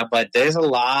 Yeah, but there's a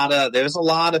lot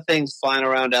of things flying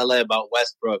around LA about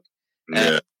Westbrook.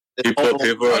 Yeah,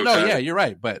 you're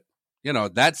right. But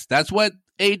that's what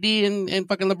AD and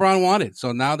fucking LeBron wanted.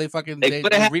 So now they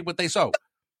reap what they sow.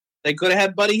 They could have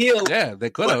had Buddy Hield. Yeah,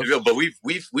 they could have. But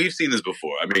we've seen this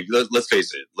before. I mean, let's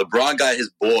face it. LeBron got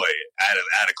his boy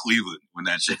out of Cleveland when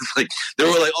that shit. They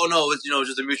were like, oh no, it's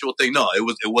just a mutual thing. No, it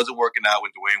wasn't working out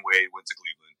when Dwayne Wade went to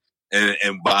Cleveland,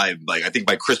 and by I think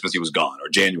by Christmas he was gone, or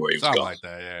January he was something gone. Like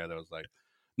that. Yeah, that was like,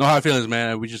 no hard feelings,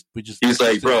 man. We just. He's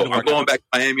like, bro, I'm going back to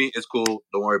Miami. It's cool.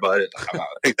 Don't worry about it.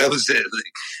 That was it.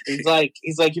 He's like,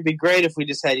 it'd be great if we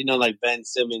just had Ben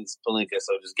Simmons, Pelinka,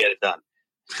 so just get it done.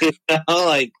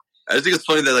 I just think it's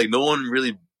funny that no one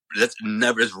really it's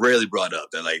rarely brought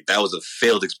up that that was a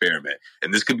failed experiment,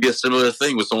 and this could be a similar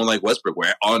thing with someone like Westbrook,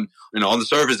 where on the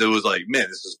surface it was like, man,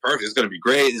 this is perfect, it's going to be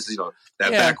great, this is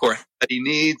that backcourt that he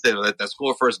needs, that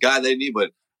score first guy they need, but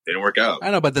it didn't work out.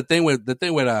 I know, but the thing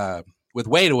with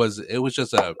Wade was it was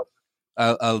just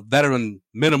a veteran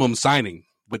minimum signing.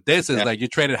 With this is you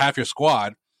traded half your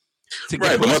squad.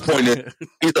 Right, but my point is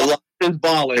he's a lot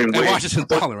balling, and Washington's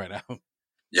balling right now.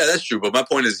 Yeah, that's true. But my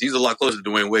point is, he's a lot closer to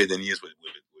Dwayne Wade than he is with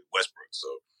Westbrook. So,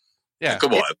 yeah,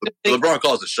 come on, LeBron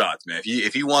calls the shots, man.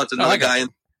 If he wants another guy,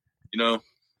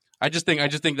 I just think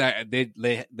that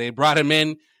they brought him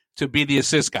in to be the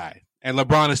assist guy, and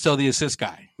LeBron is still the assist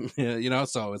guy.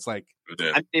 So it's like,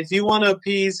 if you want to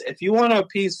appease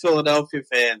Philadelphia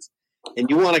fans, and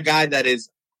you want a guy that is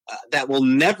that will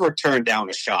never turn down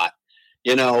a shot,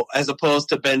 as opposed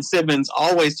to Ben Simmons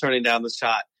always turning down the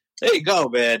shot. There you go,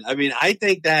 man. I mean, I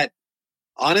think that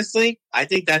honestly,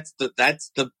 that's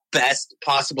the best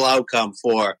possible outcome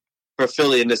for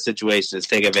Philly in this situation is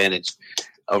take advantage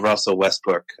of Russell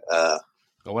Westbrook.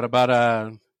 What about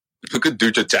look at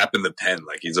Dutra tapping the pen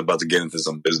like he's about to get into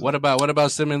some business. What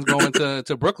about Simmons going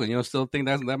to Brooklyn? Still think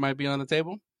that might be on the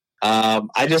table?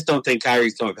 I just don't think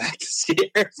Kyrie's coming back this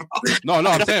year. No,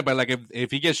 I'm saying, but if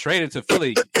he gets traded to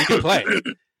Philly, he can play.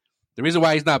 The reason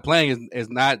why he's not playing is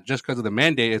not just because of the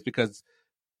mandate. It's because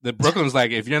the Brooklyn's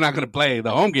like, if you're not going to play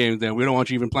the home games, then we don't want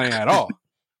you even playing at all.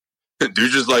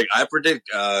 Dude, just I predict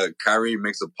Kyrie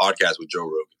makes a podcast with Joe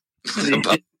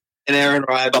Rogan and Aaron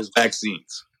Rodgers about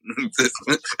vaccines.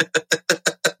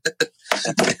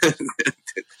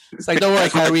 It's like, don't worry,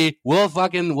 Kyrie. We'll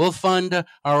fund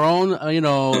our own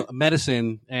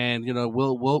medicine, and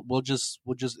we'll just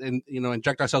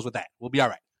inject ourselves with that. We'll be all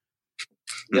right.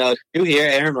 No, you hear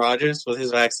Aaron Rodgers with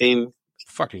his vaccine?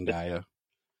 Fucking guy.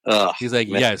 Ugh, He's like,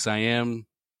 man. yes, I am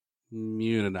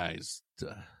immunized. All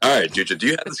right, Juju, do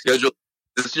you have the schedule?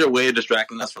 This is your way of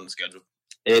distracting us from the schedule.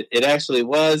 It actually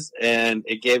was, and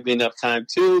it gave me enough time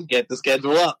to get the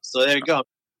schedule up. So there you go.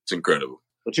 It's incredible.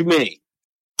 What you mean?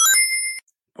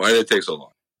 Why did it take so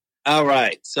long? All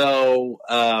right. So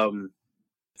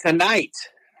tonight,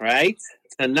 right?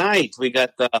 Tonight we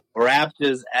got the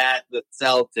Raptors at the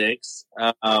Celtics.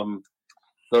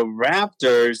 The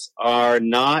Raptors are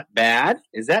not bad.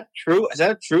 Is that true? Is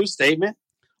that a true statement?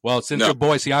 Well, since No. your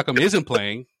boy Siakam isn't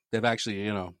playing, they've actually,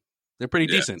 they're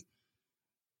pretty Yeah. decent.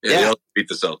 Yeah, Yeah. they also beat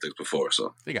the Celtics before,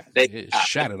 so They got They-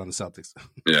 shattered on the Celtics.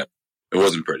 it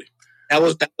wasn't pretty. That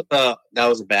was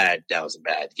a bad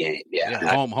game.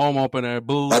 Yeah. Home opener,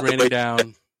 Bulls That's the raining way-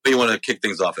 down. But you want to kick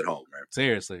things off at home, right?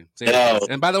 Seriously. No.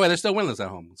 And by the way, they're still winless at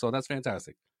home, so that's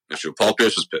fantastic. That's true. Paul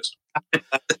Pierce was pissed.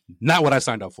 Not what I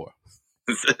signed up for.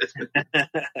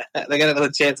 They got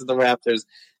another chance at the Raptors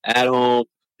at home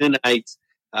tonight.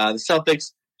 The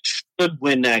Celtics should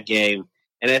win that game,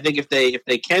 and I think if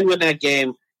they can win that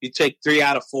game, you take 3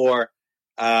 out of 4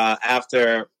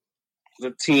 after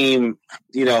the team,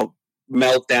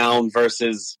 meltdown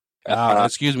versus.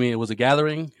 Excuse me, it was a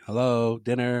gathering. Hello,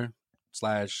 dinner /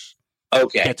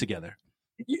 Okay, get together.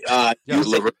 you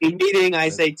say team meeting, I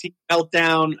say team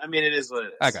meltdown. I mean, it is what it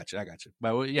is. I got you.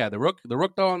 But yeah, the Rook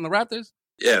though on the Raptors.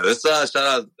 Yeah, let's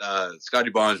shout out Scotty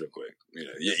Barnes real quick.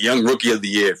 Young rookie of the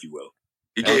year, if you will.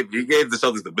 He gave the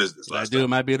Celtics the business That last dude time.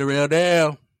 might be the real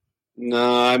deal.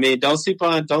 No, I mean, don't sleep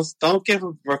on. Don't give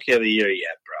him Rookie of the Year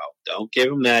yet, bro. Don't give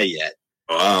him that yet.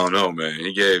 Oh, I don't know, man.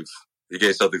 He gave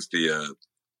Celtics the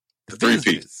three-peat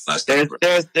business. last time.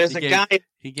 There's He a gave- guy.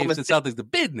 He gave the Celtics the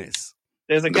business.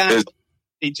 There's a The guy,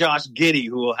 biz- Josh Giddey,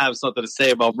 who will have something to say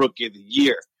about Rookie of the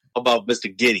Year, about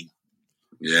Mr. Giddey.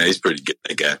 Yeah, he's pretty good,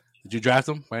 that guy. Did you draft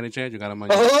him by any chance? You got him on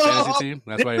your fantasy team?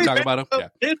 That's why you're talking about him? Yeah.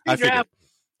 Did we I figured. draft?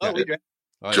 Oh, Yeah. we draft.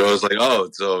 Oh, yeah. Joe's like,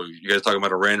 so you guys talking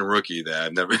about a random rookie that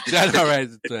I've never. That's all right.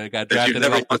 Got drafted in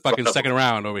never like the won fucking forever. second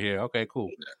round over here. Okay, cool.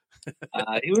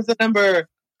 He was the number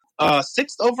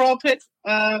 6th overall pick.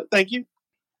 Thank you.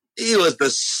 He was the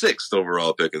 6th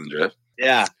overall pick in the draft.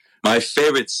 Yeah. My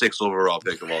favorite 6th overall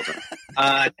pick of all time.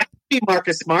 That would be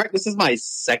Marcus Smart. This is my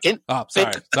 2nd. Oh,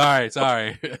 sorry.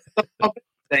 Thank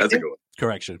That's a you. good one.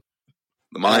 Correction.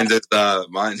 Mine's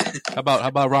How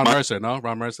about Ron Mercer? No,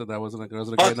 Ron Mercer. That wasn't a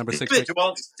great number 6 pick.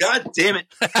 God damn it!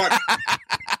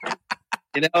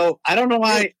 I don't know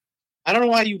why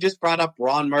you just brought up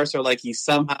Ron Mercer like he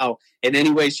somehow in any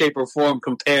way, shape, or form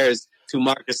compares to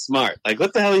Marcus Smart. Like,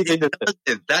 what the hell do you think?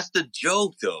 That's the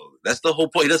joke, though. That's the whole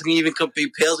point. He doesn't even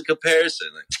he pales in comparison.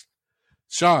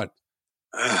 Sean,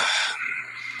 Like,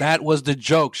 that was the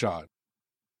joke, Sean.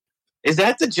 Is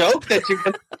that the joke that you're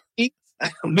going to eat?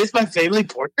 Miss my family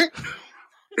portrait?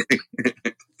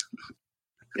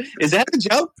 Is that the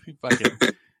joke?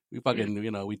 We fucking,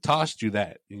 we tossed you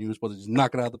that, and you were supposed to just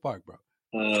knock it out of the park, bro.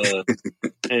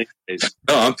 Anyways.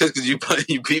 no, I'm pissed because you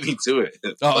beat me to it.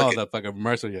 Oh, the fucking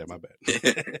Mercer. Yeah, my bad.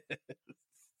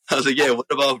 I was like, yeah, what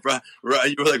about Ron?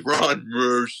 You were like, Ron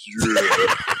Mercer.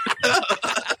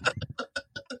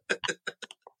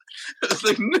 I was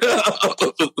like, no.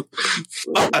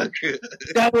 Fuck.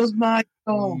 That was my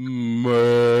goal.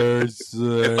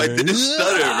 Mercer. If I didn't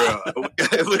stutter, bro,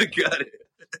 I would have got it.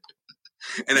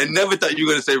 And I never thought you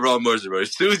were going to say Ron Mercer, bro.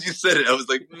 As soon as you said it, I was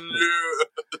like, no.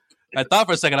 I thought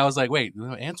for a second, I was like, wait,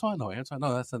 Antoine? No, that's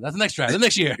the next draft, the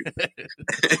next year.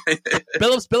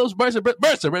 Billups,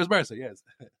 Mercer, yes.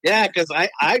 Yeah, because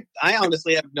I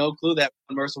honestly have no clue that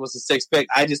Mercer was the 6th pick.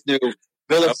 I just knew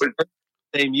Billups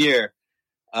same year.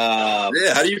 Yeah,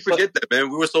 how do you forget that, man?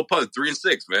 We were so pumped, 3 and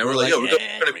 6, man. We're like, yo, we're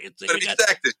gonna be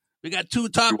stacked. We got 2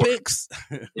 top picks.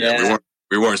 Yeah,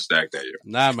 we weren't stacked that year.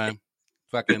 Nah, man.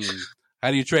 Fucking,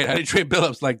 how do you trade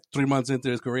Billups like 3 months into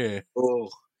his career? Oh.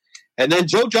 And then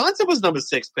Joe Johnson was number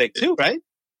 6 pick too, right?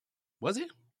 Was he? I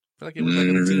feel like he was like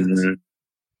in the teens.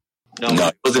 No,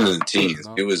 it wasn't in the teens.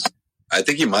 No. It was. I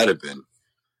think he might have been.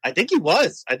 I think he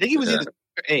was. I think he was Yeah. either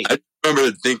 8. I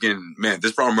remember thinking, man,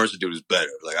 this Ron Mercer dude is better.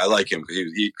 Like, I like him because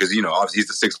obviously he's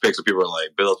the 6th pick, so people are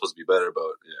like, Bill's supposed to be better, but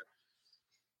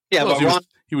Yeah, Well, but Ron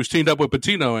he was teamed up with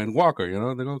Patino and Walker.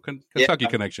 The go Kentucky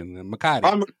connection and McCarty.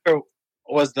 Mercer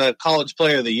was the college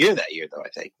player of the year that year, though. I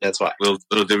think that's why. little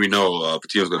did we know,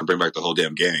 Patino's going to bring back the whole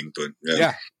damn gang. But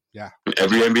Yeah.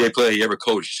 every NBA player he ever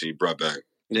coached, he brought back.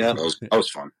 Yeah. That was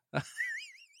fun.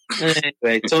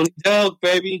 Anyway, Tony Delk,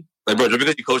 baby. Like, bro, just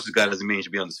because you coach this guy doesn't mean you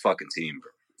should be on this fucking team,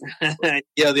 bro.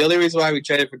 Yeah, the only reason why we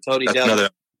traded for Tony That's Delk, another.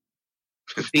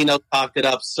 Patino talked it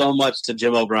up so much to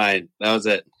Jim O'Brien. That was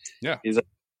it. Yeah. He's like,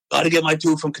 Got to get my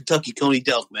dude from Kentucky, Coney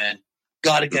Delk, man.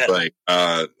 Got to get him. Like,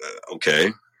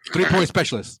 okay. 3-point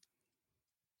specialist.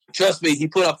 Trust me, he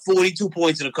put up 42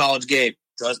 points in a college game.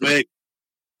 Trust me.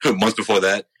 Months before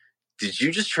that, did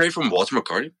you just trade from Walter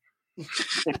McCarty?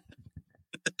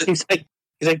 He's like,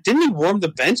 didn't he warm the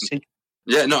bench?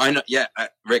 Yeah, no, I know. Yeah,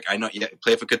 Rick, I know. Yeah,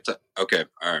 play for Kentucky. Okay,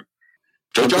 all right.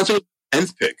 Joe Johnson was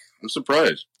 10th pick. I'm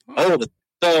surprised. Oh,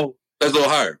 so That's a little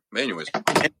higher. But anyways,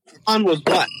 Twan was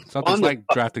what? Something's Twan like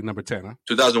drafting number 10, huh?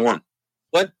 2001.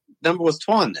 What number was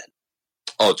Twan then?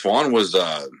 Oh, Twan was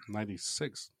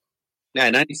 96. Yeah,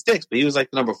 96, but he was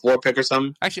like the number 4 pick or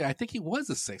something. Actually, I think he was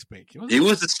a 6th pick. he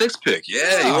was the 6th pick.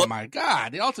 Yeah. Oh, my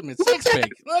God. The ultimate 6th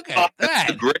pick. Look at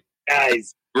that.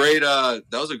 Guys, Great. That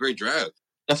was a great draft.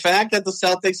 the fact that the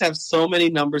Celtics have so many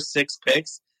number 6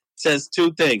 picks says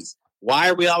two things. Why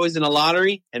are we always in a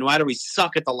lottery, and why do we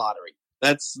suck at the lottery?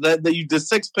 That's the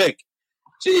 6th pick.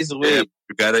 Jeez Louise.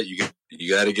 Yeah, you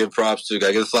gotta give props to,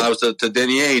 gotta give the flowers to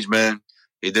Danny Ainge, man.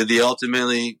 He did the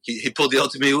ultimately. He pulled the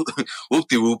ultimate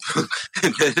whoop-de-whoop.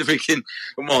 And then freaking,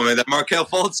 come on, man. That Markelle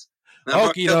Fultz.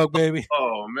 Okie doke, baby.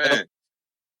 Oh man.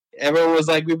 Everyone was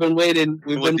like, we've been waiting.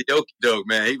 We've been the okie doke,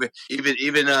 man.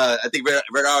 Even I think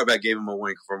Red Auerbach gave him a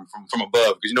wink from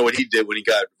above, because you know what he did when he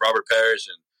got Robert Parrish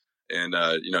and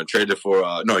traded for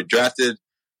he drafted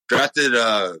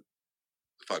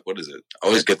fuck, what is it? I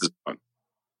always get this wrong.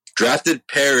 Drafted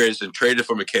Parrish and traded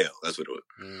for McHale. That's what it was.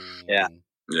 Yeah.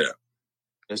 Yeah.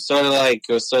 It was sort of like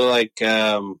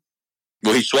well,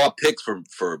 he swapped picks for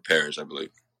Parrish, I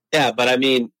believe. Yeah, but I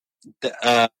mean,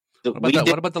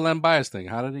 What about the Len Bias thing?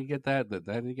 How did he get that?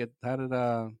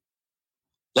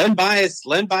 Len Bias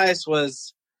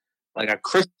was like a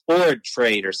Chris Ford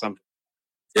trade or something.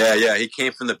 Yeah, he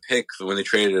came from the pick when they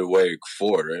traded away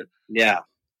Ford, right? Yeah.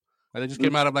 They just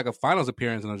came out of like a finals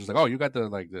appearance, and I was just like, "Oh, you got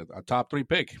a top 3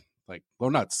 pick. Like, go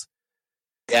nuts."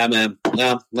 Yeah, man.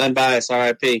 No, Len Bias,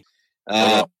 R.I.P.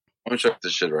 Let me check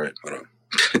this shit right. Hold on.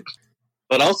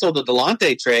 But also the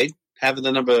Delonte trade, having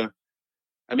the number.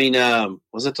 I mean,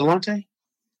 was it Delonte?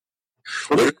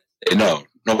 No,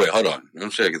 wait, hold on. I'm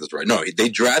sure I get this right. No, they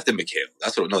drafted McHale.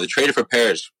 That's what. No, they traded for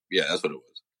Parrish. Yeah, that's what it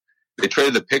was. They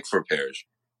traded the pick for Parrish.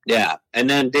 Yeah, and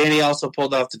then Danny also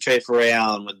pulled off the trade for Ray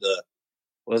Allen with the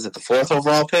 4th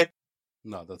overall pick?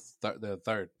 No, the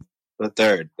third. The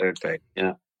third pick.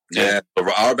 Yeah. Yeah, but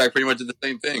Auerbach pretty much did the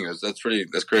same thing.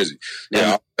 That's crazy.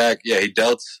 Yeah, Auerbach. Yeah, he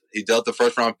dealt the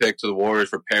first round pick to the Warriors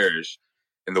for Parrish,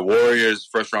 and the Warriors'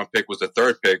 first round pick was the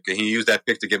 3rd pick, and he used that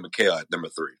pick to get McHale at number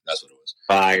 3. That's what it was.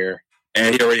 Fire.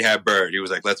 And he already had Bird. He was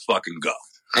like, "Let's fucking go."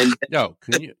 And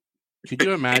could you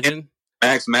imagine?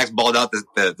 Max balled out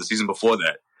the season before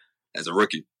that as a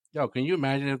rookie. Can you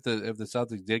imagine if the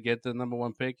Celtics did get the number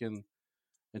 1 pick in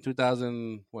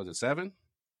 2007?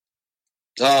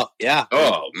 Oh yeah.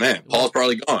 Oh man, Paul's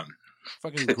probably gone.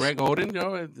 Fucking Greg Oden,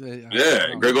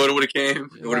 Yeah, Greg Oden would have came.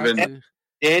 It would have been.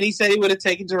 Danny said he would have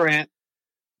taken Durant.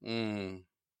 All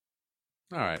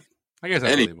right, I guess I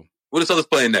believe him. What is Celtics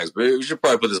playing next? But we should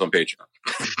probably put this on Patreon.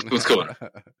 What's going on?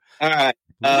 All right.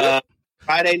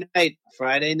 Friday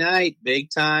night, big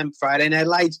time. Friday Night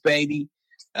Lights, baby.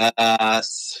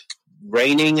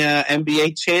 Reigning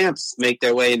NBA champs make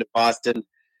their way into Boston.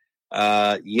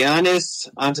 Giannis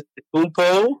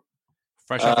Antetokounmpo,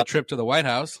 fresh off the trip to the White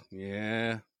House.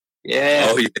 Yeah.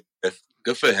 Oh yeah,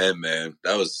 good for him, man.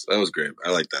 That was great.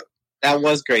 I like that. That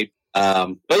was great.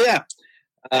 But yeah,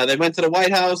 they went to the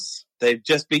White House. They've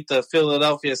just beat the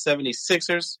Philadelphia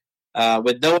 76ers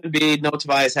with no Embiid, no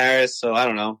Tobias Harris. So I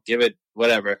don't know. Give it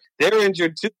whatever. They're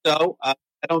injured too, though. I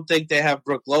don't think they have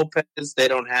Brook Lopez. They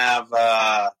don't have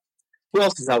who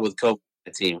else is out with COVID on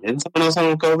the team? Isn't someone else out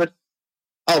with COVID?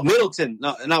 Oh, Middleton.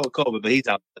 No, not with COVID, but he's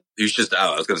out. He's just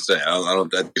out. I was gonna say I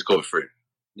think he's COVID free.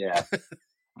 Yeah.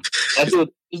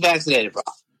 He's vaccinated, bro.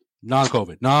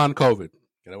 Non-COVID.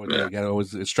 Gotta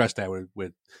always stress that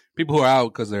with people who are out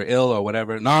because they're ill or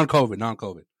whatever.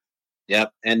 Non-COVID.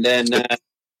 Yep. And then no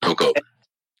COVID.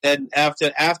 And after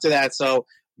that, so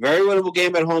very winnable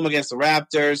game at home against the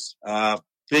Raptors.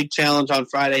 Big challenge on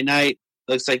Friday night.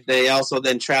 Looks like they also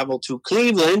then travel to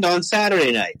Cleveland on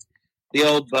Saturday night. The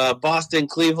old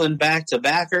Boston-Cleveland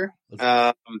back-to-backer.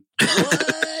 What?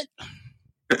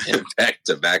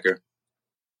 Back-to-backer.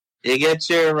 You get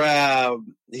your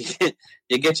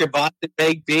Boston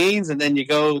baked beans, and then you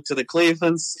go to the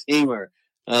Cleveland steamer.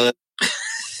 What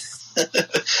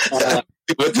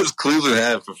does Cleveland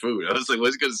have for food? I was like,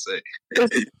 what's he going to say?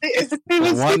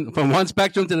 From one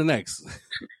spectrum to the next.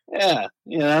 Yeah,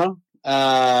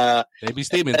 they be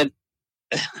steaming.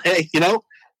 Hey,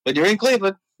 when you're in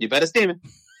Cleveland, you better steam it.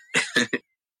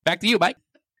 Back to you, Mike.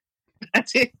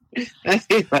 That's it.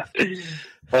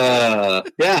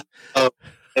 Yeah. Oh.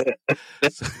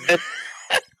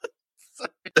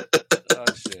 Oh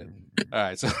shit! All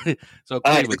right,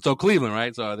 so Cleveland,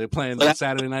 right? So they're playing this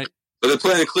Saturday night. So they're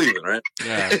playing in Cleveland, right?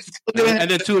 Yeah,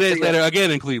 and then 2 days later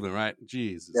again in Cleveland, right?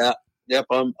 Jesus. Yeah. Yep.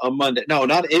 On Monday. No,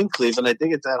 not in Cleveland. I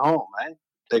think it's at home, right?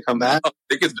 They come back. I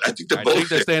think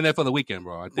they're staying there for the weekend,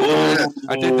 bro. I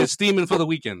think they're steaming for the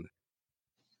weekend.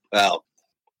 Well,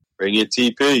 bring your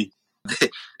TP.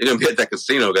 You're gonna be at that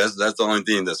casino, guys. That's the only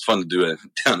thing that's fun to do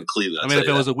down in Cleveland. I mean, if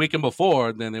it was a weekend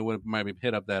before, then they would maybe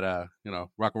hit up that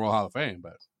Rock and Roll Hall of Fame.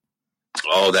 But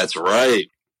oh, that's right.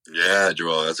 Yeah,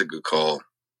 Joel, that's a good call.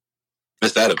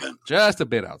 Missed that event. Just a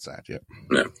bit outside. Yep.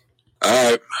 Yeah.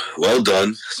 All right. Well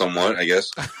done, somewhat, I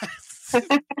guess.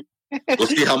 We'll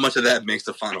see how much of that makes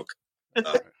the final.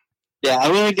 Yeah,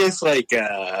 I mean, I guess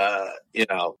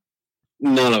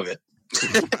none of it.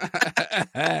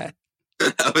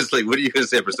 I was like, what are you going to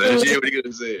say, percentage? What are you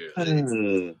going to say?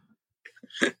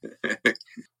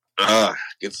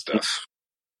 Good stuff.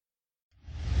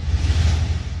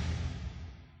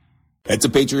 Head to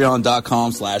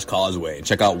patreon.com/causeway and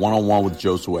check out One-on-One with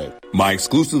Josue, my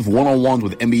exclusive one-on-ones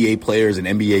with NBA players and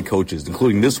NBA coaches,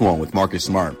 including this one with Marcus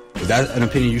Smart. Is that an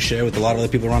opinion you share with a lot of other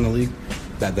people around the league?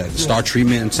 That star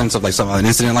treatment in sense of like an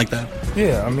incident like that?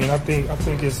 Yeah, I mean, I think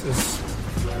it's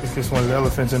one of the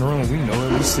elephants in the room. We know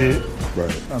it. We see it.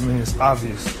 Right. I mean, it's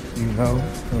obvious.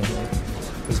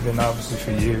 It's been obvious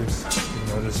for years.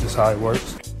 This is how it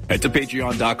works. Head to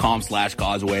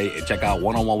patreon.com/causeway and check out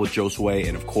One-on-One with Josue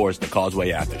and, of course, the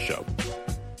Causeway After Show.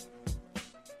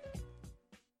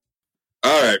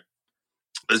 All right.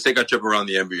 Let's take our trip around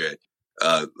the NBA.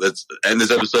 Let's end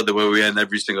this episode the way we end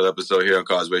every single episode here on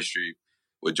Causeway Street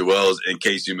with Joel's In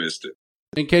Case You Missed It.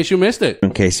 In case you missed it.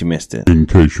 In case you missed it. In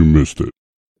case you missed it.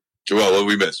 Joel, what did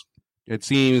we miss? It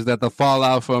seems that the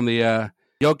fallout from the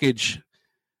Jokic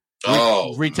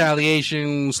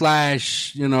retaliation /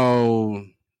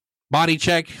 body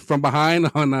check from behind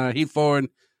on Heat forward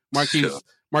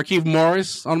Markieff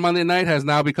Morris on Monday night has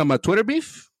now become a Twitter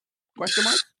beef? Question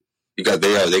mark. They got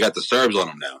the Serbs on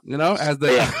them now. Got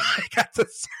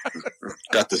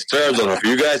the Serbs on them. For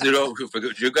you guys who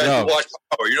watch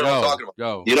Power, you know what I'm talking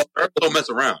about. You don't mess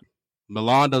around.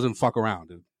 Milan doesn't fuck around,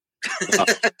 dude.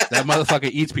 That motherfucker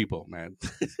eats people, man.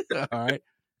 All right.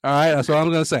 That's what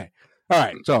I'm gonna say. All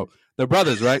right. So the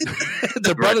brothers, right?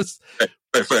 The brothers.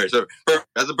 Right. So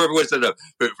that's a perfect way to set it up.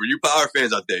 For you Power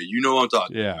fans out there, you know what I'm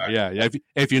talking about. Yeah.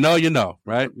 If you know, you know,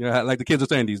 right? Like the kids are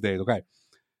saying these days. Okay.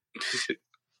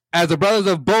 As the brothers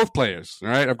of both players, all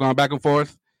right, have gone back and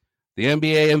forth. The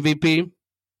NBA MVP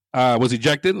was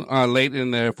ejected late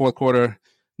in the fourth quarter.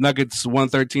 Nuggets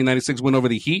 113-96 win over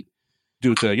the Heat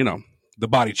due to, the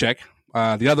body check.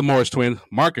 The other Morris twin,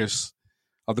 Marcus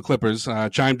of the Clippers,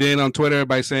 chimed in on Twitter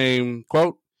by saying,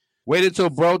 quote, "Waited till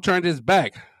bro turned his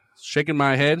back. Shaking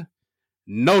my head.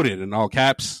 Noted," in all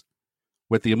caps,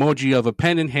 with the emoji of a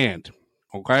pen in hand.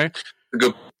 Okay?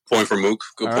 Good point for Mook.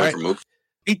 For Mook.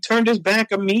 He turned his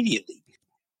back immediately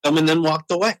and then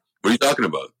walked away. What are you talking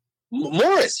about?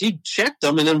 Morris, he checked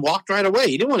him and then walked right away.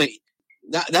 He didn't want to.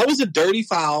 That was a dirty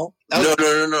foul.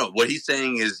 No. What he's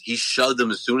saying is he shoved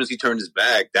him as soon as he turned his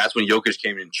back. That's when Jokic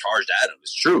came in and charged at him.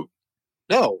 It's true.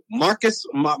 No,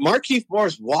 Markieff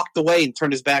Morris walked away and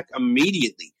turned his back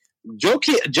immediately.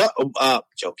 Jokic,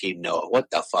 no, what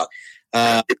the fuck?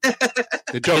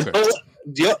 The Joker.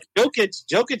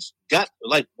 Jokic got,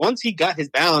 once he got his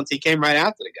balance, he came right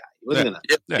after the guy. He wasn't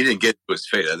he didn't get to his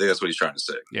face. I think that's what he's trying to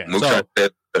say. Yeah. Trying to say,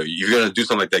 you're going to do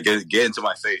something like that, get into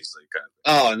my face.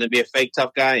 And then be a fake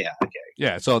tough guy? Yeah, okay.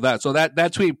 Yeah, so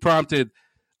that tweet prompted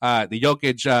the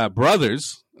Jokic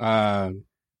brothers, and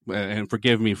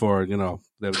forgive me for,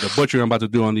 the butcher I'm about to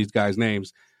do on these guys'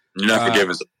 names. You're not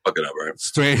forgiving, so fuck it up, right?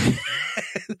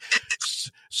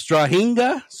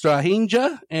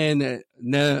 Strahinja and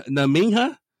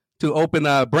Naminha to open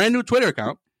a brand new Twitter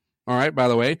account. All right, by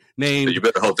the way, named. You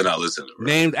better hope they're not listening. Bro.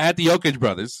 Named at the Jokic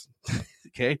brothers.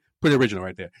 Okay, pretty original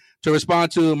right there. To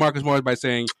respond to Marcus Morris by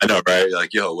saying, "I know, right?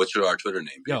 Like, yo, what's our Twitter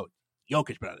name? Yo,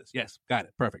 Jokic brothers. Yes, got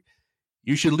it. Perfect.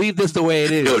 You should leave this the way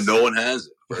it is. Yo, no one has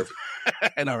it. Perfect.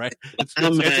 I know, right?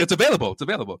 It's available. It's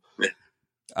available.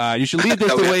 You should leave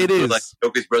this the way it is. Like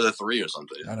Jokic's brother 3 or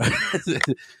something.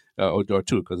 Or 2,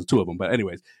 because there's 2 of them. But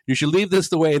anyways, you should leave this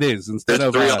the way it is instead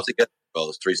of 3 altogether. Well,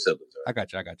 there's 3 siblings. Right?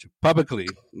 I got you. Publicly,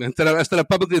 instead of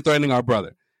publicly threatening our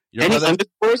brother. Any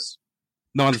underscores?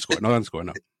 No underscore.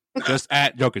 No. Just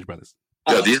at Jokic brothers.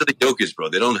 Yo, these are the Jokic, bro.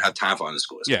 They don't have time for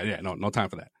underscores. Yeah. No time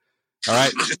for that. All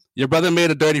right. Your brother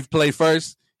made a dirty play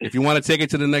first. If you want to take it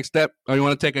to the next step, or you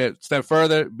want to take a step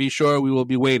further, be sure we will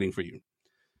be waiting for you.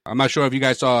 I'm not sure if you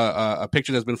guys saw a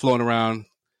picture that's been floating around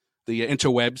the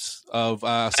interwebs of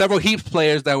several Heat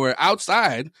players that were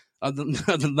outside of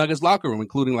the Nuggets locker room,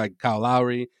 including like Kyle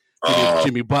Lowry,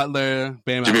 Jimmy Butler,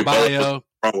 Bam Adebayo.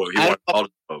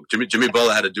 Jimmy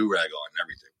Butler had a do-rag on and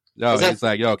everything. Yo, he's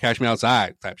like, yo, catch me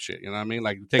outside type shit. You know what I mean?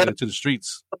 Like taking it to the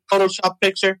streets. Photoshop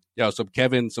picture. Yo, some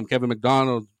Kevin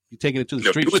McDonald, you taking it to the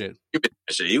street shit.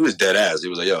 He was dead ass. He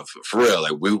was like, yo, for real,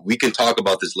 like we can talk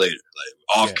about this later, like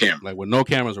off camera, like with no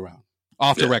cameras around,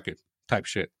 off the record type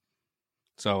shit.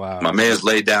 So my man's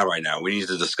laid down right now. We need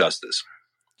to discuss this.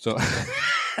 So, he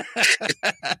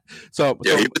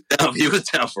was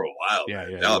down for a while.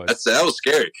 That was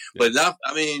scary. Yeah. But not,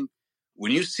 I mean,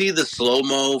 when you see the slow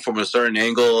mo from a certain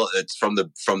angle, it's from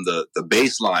the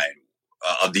baseline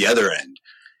of the other end,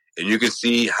 and you can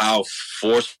see how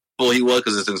forceful he was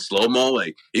because it's in slow mo.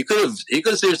 Like he could have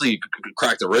seriously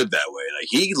cracked a rib that way. Like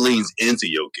he leans into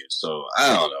Jokic, so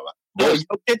I don't know. No,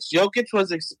 Jokic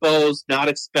was exposed, not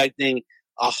expecting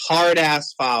a hard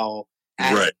ass foul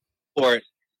at court.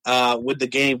 With the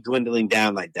game dwindling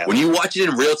down like that. When you watch it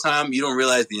in real time, you don't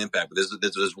realize the impact. But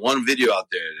there's one video out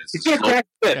there.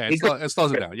 It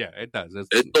slows it down. Yeah, it does.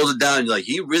 It slows it down. Like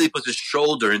he really puts his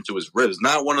shoulder into his ribs.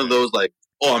 Not one of those like,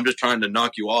 oh, I'm just trying to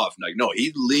knock you off. Like no,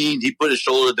 he leaned. He put his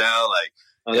shoulder down. Like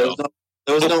there was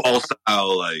no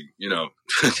style. Like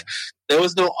there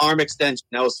was no arm extension.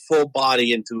 That was full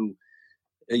body into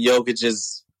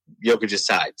Jokic's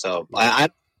side. So I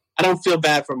don't feel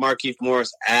bad for Markieff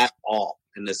Morris at all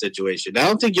in this situation. I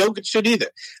don't think Jokic should either.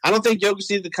 I don't think Jokic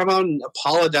needs to come out and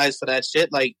apologize for that shit.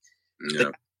 Like,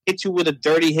 hit you with a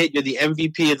dirty hit. You're the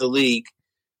MVP of the league.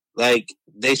 Like,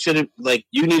 they shouldn't. Like,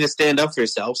 you need to stand up for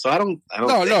yourself. So I don't.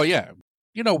 No, yeah.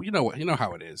 You know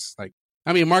how it is. Like,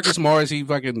 I mean, Marcus Morris, he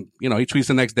fucking, he tweets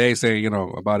the next day saying,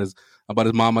 about his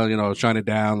mama, shutting it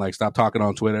down, like stop talking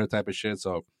on Twitter type of shit.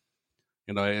 So,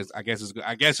 I guess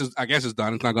it's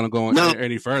done. It's not going to go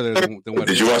any further than what.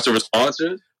 Did you watch the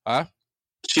responses? Huh?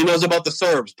 She knows about the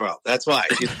Serbs, bro. That's why.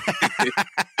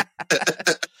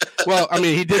 Well, I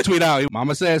mean, he did tweet out.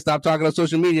 Mama said, "Stop talking on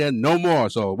social media, no more."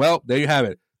 So, well, there you have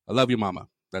it. I love you, Mama.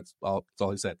 That's all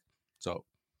he said. So,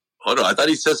 hold on. I thought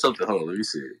he said something. Hold on, let me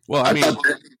see. Well,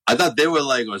 I thought they were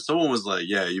like, or someone was like,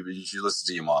 "Yeah, you should listen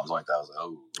to your mom." Like that. I was like,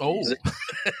 "Oh."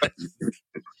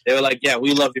 They were like, "Yeah,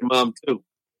 we love your mom too."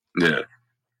 Yeah.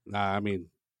 Nah, I mean.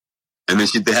 And then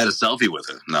they had a selfie with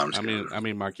her. No, I'm just I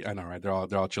mean, Markieff. I know, right? They're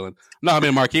all chilling. No, I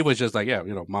mean, Markieff was just like, yeah,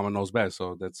 Mama knows best.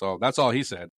 So that's all he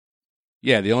said.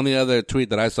 Yeah, the only other tweet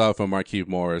that I saw from Markieff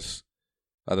Morris,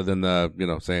 other than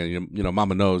saying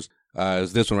Mama knows,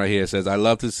 is this one right here. It says, "I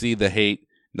love to see the hate.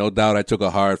 No doubt, I took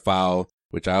a hard foul,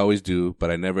 which I always do,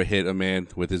 but I never hit a man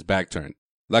with his back turned.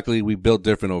 Luckily, we built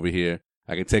different over here.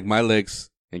 I can take my licks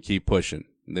and keep pushing."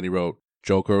 And then he wrote,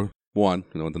 "Joker 1,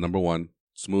 the number 1,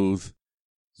 smooth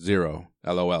 0,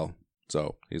 LOL."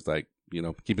 So he's like,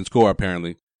 keeping score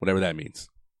apparently, whatever that means.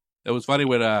 It was funny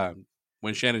when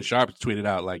Shannon Sharp tweeted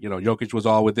out like, Jokic was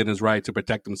all within his right to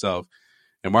protect himself,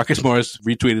 and Marcus Morris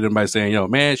retweeted him by saying, "Yo,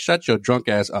 man, shut your drunk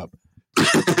ass up." Yeah,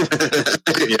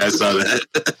 I saw that.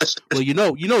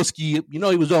 Well, Ski, he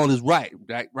was on his right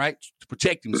to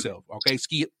protect himself. Okay,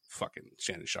 Ski, fucking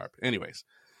Shannon Sharp. Anyways.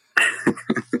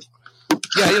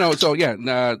 Yeah,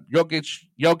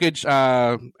 Jokic,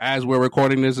 as we're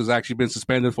recording this, has actually been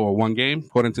suspended for 1 game,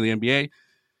 according to the NBA.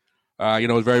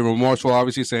 Was very remorseful,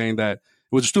 obviously, saying that it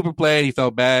was a stupid play. He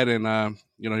felt bad, and,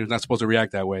 he was not supposed to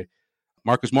react that way.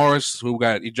 Marcus Morris, who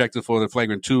got ejected for the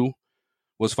flagrant 2,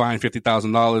 was fined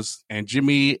 $50,000, and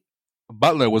Jimmy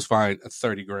Butler was fined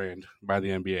 $30,000 by the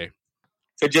NBA.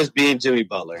 For just being Jimmy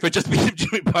Butler.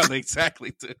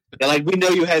 Exactly. Yeah, like, we know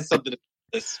you had something to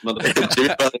this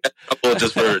motherfucker.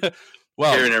 Just for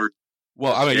hearing everything.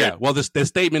 Well, I mean, yeah. Well, the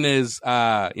statement is,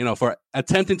 for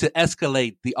attempting to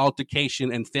escalate the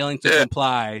altercation and failing to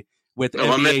comply with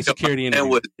NBA security.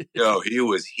 He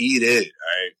was heated.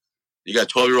 All right, you got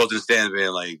 12-year-olds in the stands being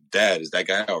like, "Dad, is that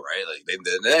guy all right?" Like they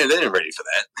didn't ready for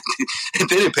that.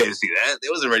 They didn't pay to see that. They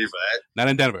wasn't ready for that. Not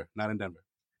in Denver. I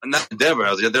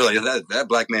was they're like, that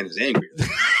black man is angry.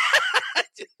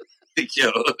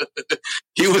 Yo,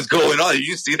 he was going on. Did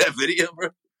you see that video, bro?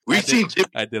 I did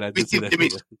see that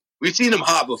video. We've seen him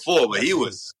hot before, but he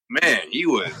wanted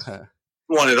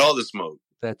all the smoke.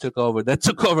 That took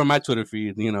over my Twitter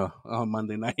feed, on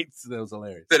Monday nights. That was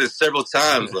hilarious. Said it several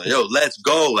times, like, "Yo, let's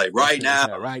go, like right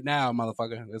now, right now,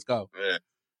 motherfucker, let's go." Yeah.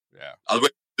 I was waiting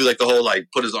to do like the whole like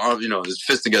put his arm, his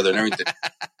fist together and everything.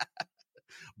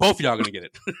 Both of y'all gonna get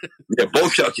it. Yeah,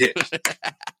 both y'all get it.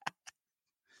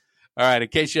 All right, in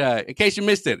case you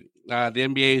missed it, the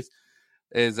NBA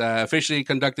is officially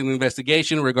conducting an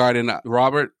investigation regarding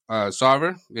Robert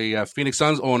Sarver, the Phoenix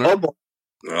Suns owner.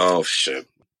 Oh shit!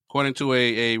 according to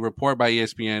a report by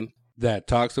ESPN that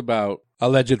talks about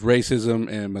alleged racism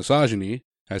and misogyny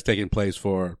has taken place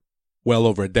for well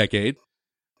over a decade.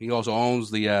 He also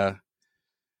owns the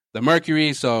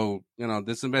Mercury, so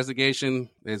this investigation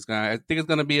is I think it's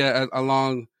gonna be a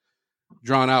long,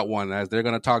 drawn out one, as they're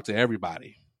gonna talk to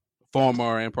everybody,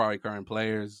 former and probably current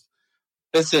players.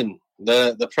 Listen,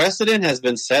 the precedent has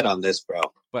been set on this, bro.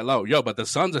 But but the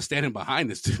Suns are standing behind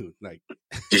this dude. Like,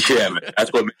 yeah, man,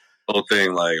 that's what makes the whole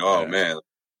thing. Like, oh man,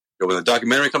 when the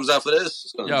documentary comes out for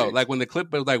this, like when the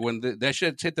Clippers, like when that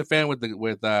shit hit the fan with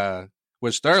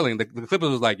Sterling, the Clippers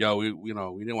was like, we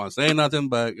didn't want to say nothing,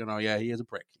 but yeah, he is a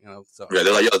prick. So yeah,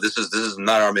 they're like, this is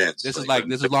not our man. This is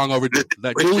long overdue.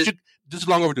 Like, this is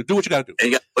long overdue. Do what you got to do.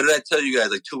 And what did I tell you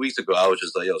guys? Like 2 weeks ago, I was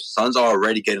just like, Suns are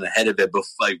already getting ahead of it. But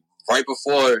right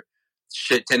before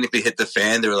shit technically hit the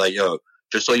fan, they were like,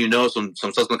 just so you know, some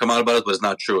stuff's gonna come out about us, but it's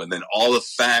not true. And then all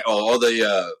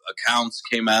the accounts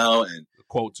came out and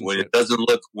quotes. And when shit. it doesn't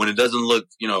look, when it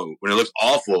looks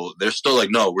awful, they're still like,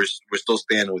 no, we're still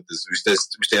standing with this. We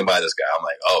stand by this guy. I'm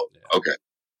like, okay.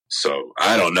 So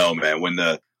I don't know, man.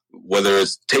 Whether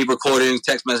it's tape recordings,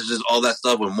 text messages, all that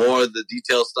stuff, when more of the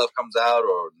detailed stuff comes out,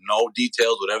 or no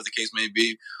details, whatever the case may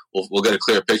be, we'll get a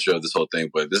clear picture of this whole thing.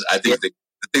 But I think the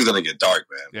thing's gonna get dark,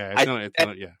 man.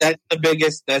 Yeah, That's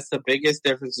the biggest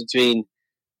difference between,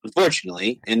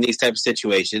 unfortunately, in these type of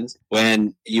situations,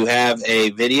 when you have a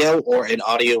video or an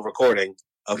audio recording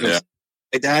of like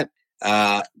that,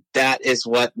 that is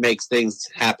what makes things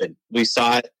happen. We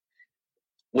saw it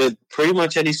with pretty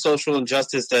much any social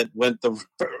injustice that went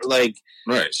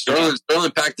right.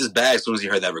 Sterling packed his bag as soon as he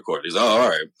heard that recording. He's all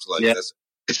right. That's,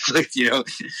 it's like,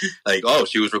 like, oh,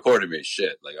 she was recording me.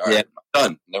 Shit. Like, all right, I'm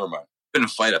done. Never mind. Couldn't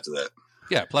fight after that.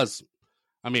 Yeah. Plus,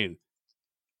 I mean,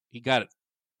 he got it.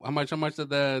 How much did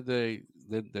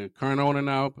the current owner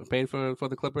now paid for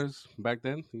the Clippers back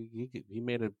then? He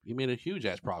made a huge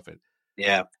ass profit.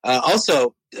 Yeah.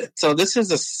 Also, so this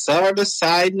is a sort of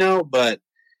side note, but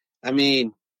I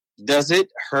mean, does it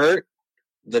hurt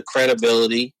the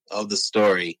credibility of the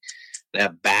story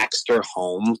that Baxter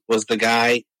Holmes was the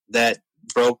guy that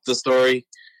broke the story,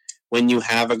 when you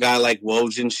have a guy like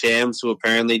Woj and Shams who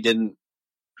apparently didn't?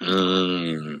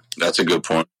 That's a good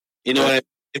point. You know what I mean?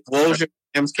 If Woj and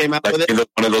Shams came out with it,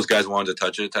 one of those guys wanted to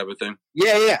touch it, type of thing.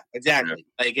 Yeah, exactly.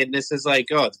 Yeah. Like, and this is like,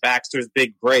 it's Baxter's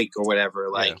big break or whatever.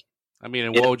 Like, I mean,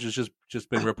 and Woj has just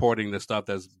been reporting the stuff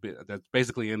that's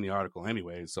basically in the article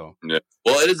anyway. So well,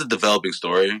 it is a developing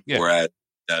story. Yeah. Whereas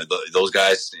those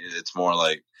guys, it's more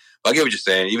like, I get what you're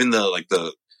saying. Even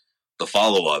the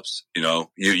follow ups, you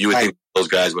would think those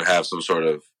guys would have some sort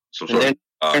of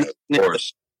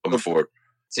course coming forward.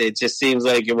 It just seems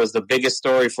like it was the biggest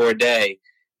story for a day,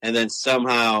 and then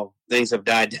somehow things have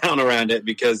died down around it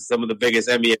because some of the biggest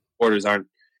NBA reporters aren't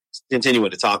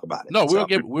continuing to talk about it. No,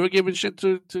 we were giving shit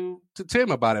to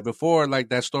Tim about it before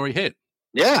that story hit.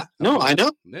 Yeah, no, I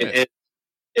know. Yeah.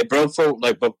 It broke for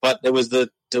but it was the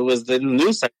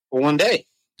news cycle for one day.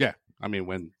 Yeah, I mean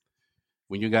when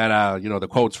you got the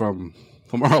quotes from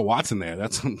Earl Watson there,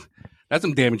 that's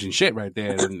some damaging shit right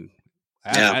there.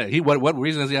 And what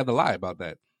reason does he have to lie about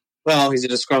that? Well, he's a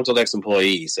disgruntled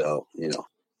ex-employee, so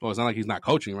Well, it's not like he's not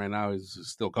coaching right now. He's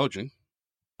still coaching.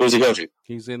 Who's he coaching?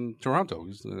 He's in Toronto.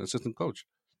 He's the assistant coach.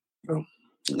 Oh,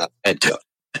 not head coach.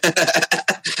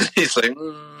 He's like,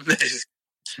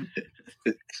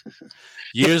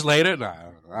 years later? Nah,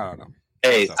 I don't know.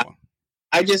 Hey,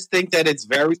 I just think that it's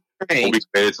very strange.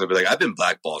 It's gonna be like, I've been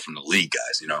blackballed from the league,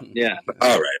 guys. Yeah.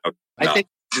 All right. Okay. I think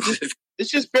it's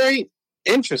just very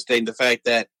interesting, the fact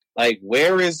that why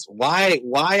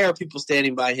are people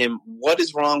standing by him? What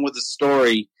is wrong with the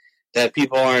story that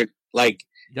people aren't like?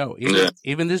 Yo,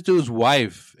 even this dude's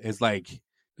wife is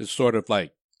sort of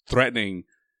threatening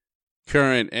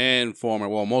current and former,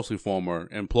 well, mostly former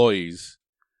employees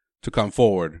to come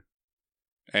forward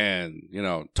and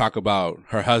talk about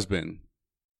her husband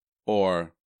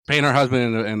or paint her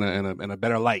husband in a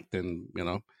better light than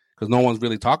because no one's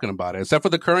really talking about it except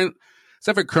for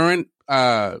current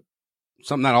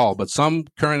some, not all, but some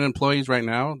current employees right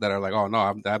now that are like, oh no,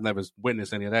 I've never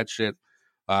witnessed any of that shit.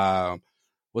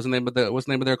 What's the name of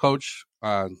their coach?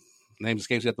 Name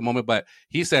escapes me at the moment, but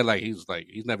he said he's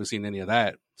never seen any of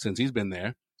that since he's been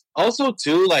there. Also,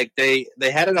 too, they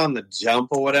had it on The Jump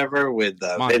or whatever with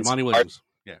Monty Williams.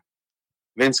 Yeah,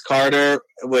 Vince Carter,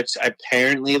 which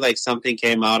apparently something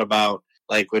came out about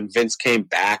when Vince came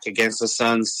back against the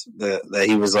Suns, that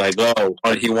he was like, oh,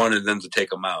 he wanted them to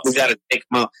take him out. We got to take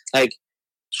him out.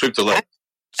 Sweep the leg.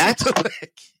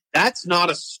 That's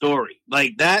not a story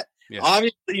that. Yeah.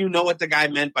 Obviously, what the guy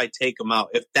meant by take him out.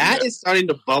 If that is starting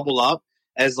to bubble up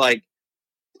as a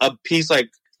piece,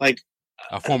 Like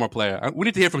a former player. We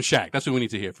need to hear from Shaq. That's who we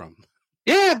need to hear from.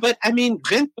 Yeah, but I mean,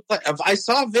 Vince. I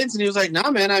saw Vince, and he was like,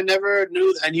 "No, man, I never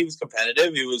knew." And he was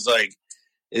competitive. He was like,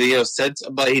 said,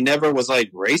 but he never was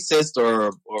like racist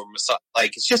or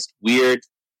like. It's just weird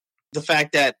the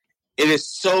fact that it is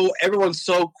so everyone's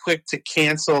so quick to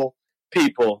cancel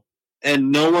people,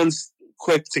 and no one's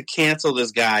quick to cancel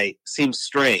this guy. Seems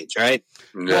strange, right?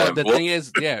 Yeah, well, the thing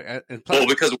is, well,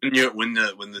 because when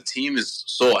the team is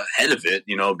so ahead of it,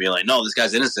 being like, "No, this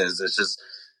guy's innocent," it's just.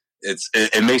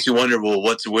 It makes you wonder, well,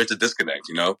 where's the disconnect,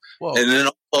 Whoa. And then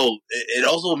it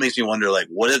also makes me wonder, like,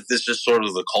 what if this just sort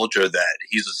of the culture that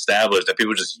he's established, that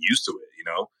people are just used to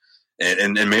it,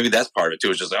 and maybe that's part of it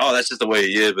too. It's just like, oh, that's just the way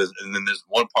he is. And then there's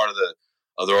one part of the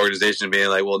other organization being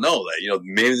like, well, no, like,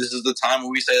 maybe this is the time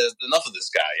when we say enough of this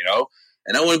guy,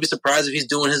 And I wouldn't be surprised if he's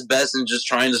doing his best and just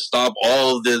trying to stop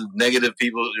all of the negative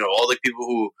people, all the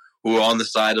people who are on the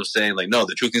side of saying like, no,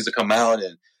 the truth needs to come out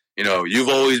and. You've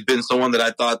always been someone that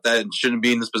I thought that shouldn't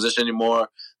be in this position anymore.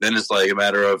 Then it's like a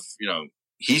matter of,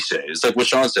 he said. It's like what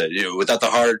Sean said. Without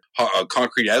the hard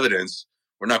concrete evidence,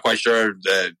 we're not quite sure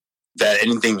that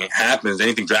anything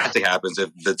drastic happens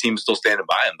if the team's still standing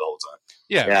by him the whole time.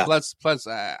 Yeah. Plus,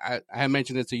 I had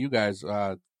mentioned it to you guys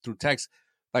through text.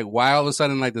 Like, why all of a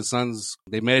sudden, like the Suns,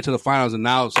 they made it to the finals, and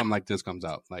now something like this comes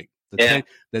out. Like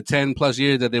the 10 plus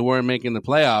years that they weren't making the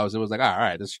playoffs, it was like, all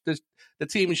right, this the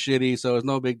team is shitty, so it's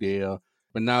no big deal.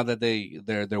 But now that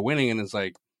they're winning, and it's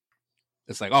like,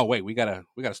 oh wait, we gotta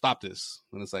stop this.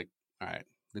 And it's like, all right.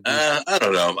 I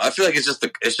don't know. I feel like it's just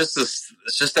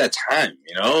that time,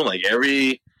 Like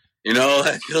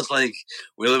it feels like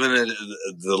we live in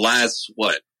the last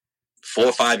 4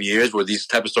 or 5 years where these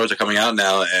type of stories are coming out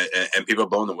now, and people are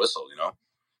blowing the whistle,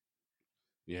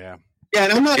 Yeah. Yeah,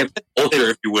 and I'm not culture,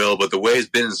 if you will, but the way it's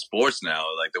been in sports now,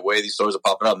 like the way these stories are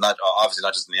popping up, obviously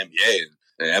not just in the NBA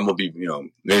and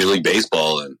MLB, Major League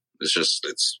Baseball, and it's.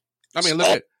 I mean,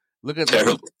 look at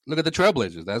the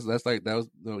Trailblazers. That was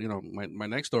my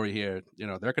next story here.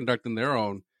 They're conducting their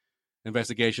own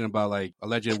investigation about like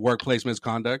alleged workplace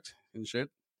misconduct and shit.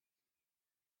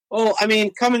 Well, I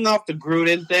mean, coming off the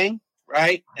Gruden thing,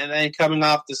 right, and then coming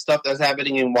off the stuff that's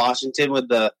happening in Washington with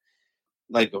the.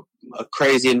 Like a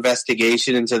crazy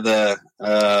investigation into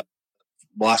the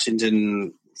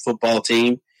Washington football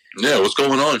team. Yeah, what's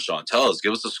going on, Sean? Tell us.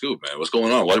 Give us the scoop, man. What's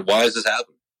going on? Why is this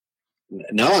happening?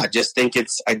 No, I just think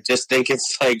it's like. He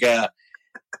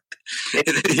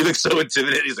looks so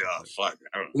intimidated. He's like, "Oh fuck."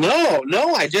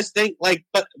 No. I just think like,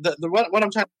 but what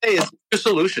I'm trying to say is the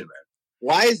solution, man.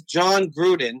 Why is John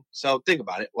Gruden? So think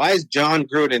about it. Why is John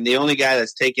Gruden the only guy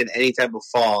that's taken any type of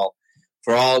fall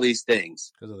for all these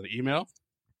things? Because of the email.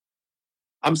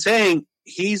 I'm saying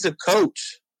he's a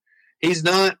coach. He's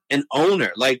not an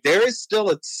owner. Like, there is still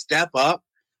a step up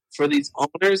for these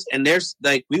owners, and there's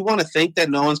like, we want to think that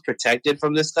no one's protected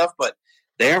from this stuff, but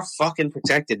they are fucking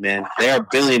protected, man. They are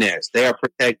billionaires. They are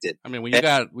protected. I mean, when you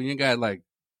got like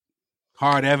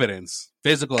hard evidence,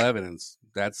 physical evidence,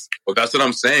 that's what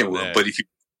I'm saying. Yeah. But if you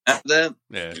have that,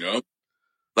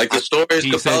 like the story is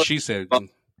he said, she said.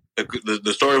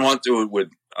 The story I want to with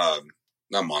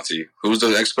not Monty, who's the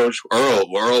ex-coach?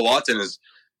 Earl Watson is,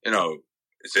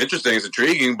 it's interesting, it's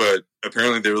intriguing, but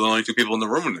apparently there were the only two people in the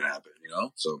room when it happened,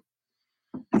 so.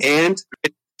 And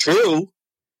if it's true,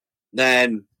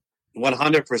 then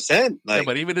 100%. Like, yeah,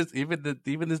 but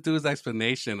even this dude's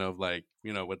explanation of like,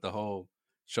 with the whole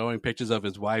showing pictures of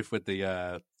his wife with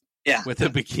the with the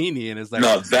bikini, and it's like,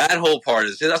 no, that whole part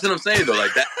is, that's what I'm saying though,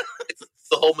 like that.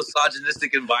 The whole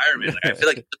misogynistic environment. Like, I feel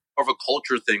like it's more of a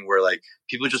culture thing where like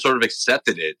people just sort of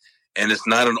accepted it, and it's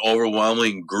not an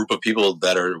overwhelming group of people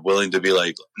that are willing to be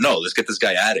like, no, let's get this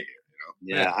guy out of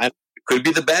here. Yeah, it could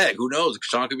be the bag. Who knows?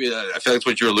 Sean could be. I feel like that's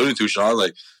what you're alluding to, Sean.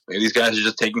 Like these guys are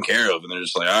just taken care of, and they're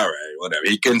just like, all right, whatever.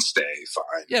 He can stay,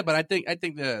 fine. Yeah, but I think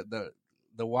the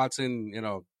Watson,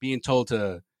 being told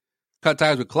to cut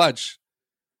ties with Clutch,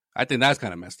 I think that's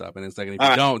kind of messed up. And it's like, if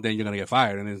you don't, then you're gonna get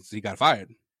fired, and he got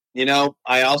fired.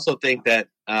 I also think that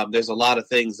there's a lot of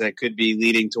things that could be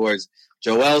leading towards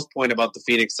Joel's point about the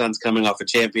Phoenix Suns coming off a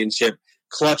championship,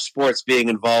 Clutch Sports being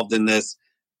involved in this,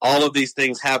 all of these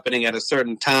things happening at a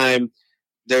certain time.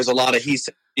 There's a lot of he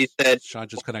said. Sean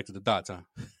just connected the dots, huh?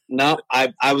 No,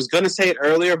 I was going to say it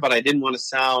earlier, but I didn't want to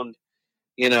sound,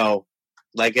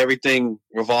 like everything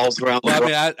revolves around.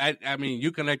 Well, I mean,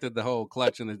 you connected the whole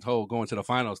Clutch and the whole going to the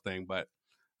finals thing, but.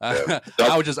 I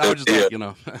was just like,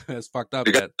 it's fucked up.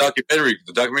 The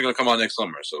documentary gonna come out next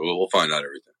summer, so we'll find out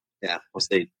everything. Yeah, we'll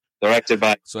see. Directed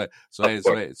by so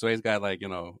he's got like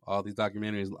all these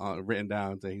documentaries written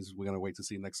down that we're gonna wait to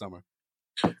see next summer.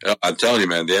 I'm telling you,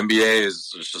 man, the NBA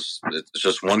is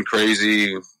just one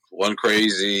crazy one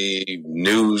crazy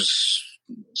news.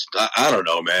 I don't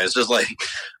know, man. It's just like,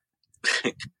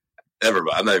 never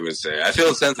mind. I'm not even saying. I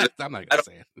feel sensitive. I'm not gonna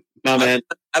say it. No, man.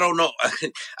 I don't know.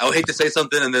 I would hate to say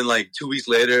something, and then like 2 weeks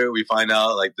later, we find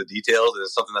out like the details, and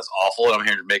it's something that's awful. And I'm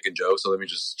here making jokes, so let me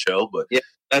just chill. But yeah,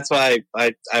 that's why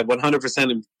I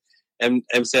 100%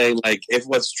 am saying like if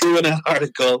what's true in that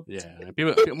article,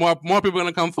 more people are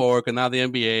gonna come forward, because now the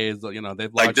NBA is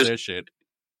they've launched their shit.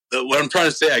 What I'm trying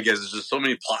to say, I guess, is just so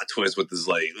many plot twists with this.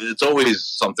 Like, it's always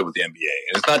something with the NBA,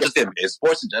 and it's not just the NBA; it's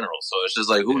sports in general. So it's just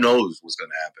like, who knows what's going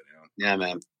to happen? Yeah,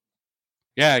 man.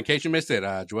 Yeah, in case you missed it,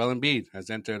 Joel Embiid has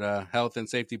entered health and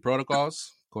safety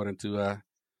protocols, according to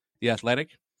The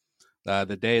Athletic.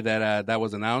 The day that that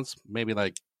was announced, maybe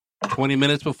like 20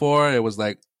 minutes before, it was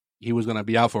like he was going to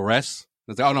be out for rest.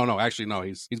 It's like, oh no, actually no,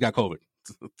 he's got COVID.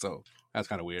 So that's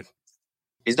kind of weird.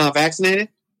 He's not vaccinated?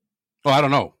 Oh, I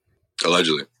don't know.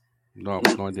 Allegedly. No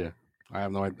idea. I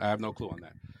have no clue on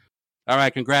that. All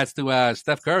right, congrats to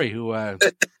Steph Curry, who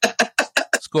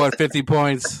scored 50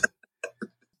 points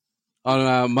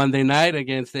on Monday night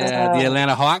against the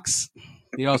Atlanta Hawks.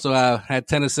 He also had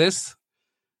 10 assists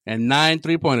and 9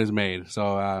 3-pointers made.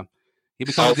 So he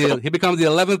becomes the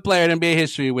 11th player in NBA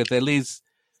history with at least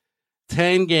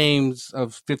 10 games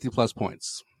of 50-plus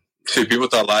points. See, people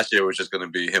thought last year was just going to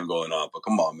be him going off, but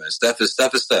come on, man. Steph is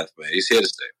Steph, man. He's here to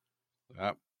stay.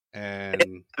 Yep.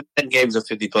 And 10 games of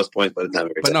 50-plus points by the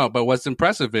time. But what's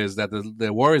impressive is that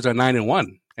the Warriors are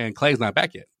 9-1, and Clay's not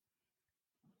back yet.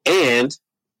 And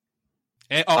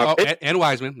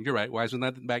Wiseman, you're right. Wiseman's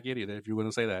not back yet either. If you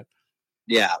wouldn't say that.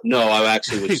 Yeah, no, I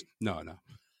actually was. No.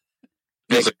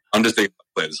 I'm just thinking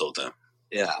about Clay this whole time.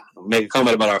 Yeah, make a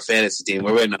comment about our fantasy team.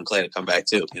 We're waiting on Clay to come back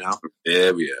too.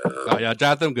 Yeah, we are. Oh yeah,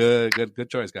 Jonathan, good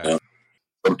choice, guys. Yeah.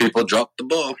 Some people dropped the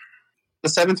ball. The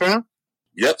 7th round.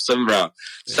 Yep, 7th round.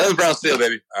 7th round steal,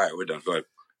 baby. All right, we're done. Go ahead.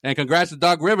 And congrats to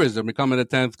Doc Rivers on becoming the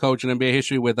 10th coach in NBA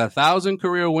history with 1,000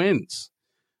 career wins.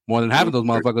 More than half of those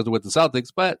motherfuckers are with the Celtics,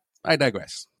 but I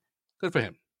digress. Good for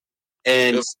him.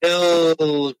 And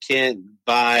still can't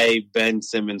buy Ben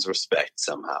Simmons respect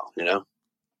somehow,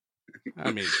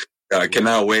 I mean, I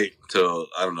cannot wait till,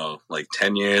 I don't know, like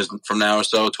 10 years from now or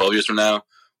so, 12 years from now,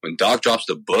 when Doc drops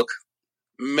the book.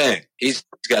 Man, he's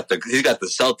got the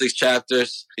Celtics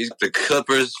chapters. He's got the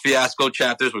Clippers fiasco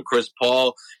chapters with Chris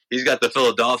Paul. He's got the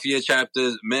Philadelphia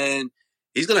chapters. Man,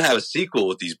 he's going to have a sequel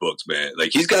with these books, man. Like,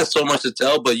 he's got so much to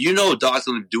tell, but Doc's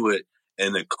going to do it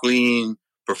in a clean,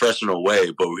 professional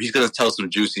way, but he's going to tell some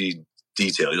juicy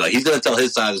detail. Like, he's going to tell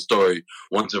his side of the story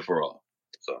once and for all.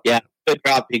 So. Yeah,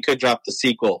 he could drop the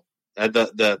sequel,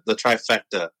 the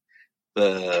trifecta.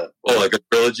 Like a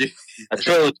trilogy? A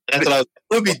trilogy. That's what I was.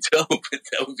 That would be dope.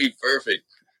 That would be perfect.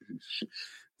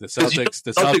 The Celtics,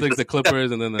 the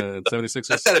Clippers, and then the 76ers.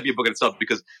 That's got to be a book in itself,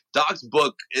 because Doc's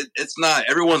book, it's not,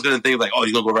 everyone's going to think like, oh,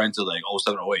 he's going to go right into like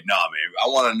 07, 08. Nah, man. I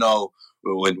want to know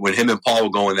when him and Paul were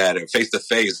going at it face to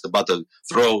face, about to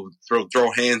throw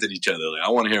hands at each other. Like, I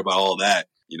want to hear about all that,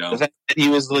 He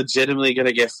was legitimately going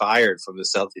to get fired from the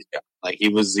Celtics. Like, he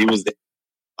was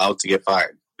out to get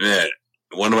fired. Yeah.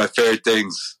 One of my favorite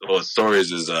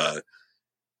stories is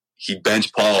he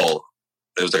benched Paul.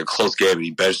 It was like a close game, and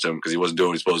he benched him because he wasn't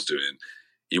doing what he was supposed to. And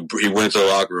he went into the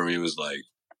locker room. He was like,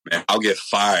 "Man, I'll get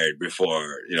fired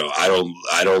before I don't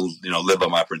live by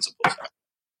my principles."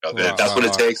 That's what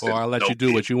it takes. Or I'll let you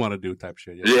do what you want to do, type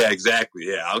shit. Yeah, exactly.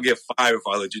 Yeah, I'll get fired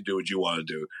before I let you do what you want to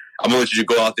do. I'm gonna let you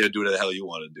go out there and do what the hell you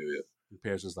want to do. Yeah. And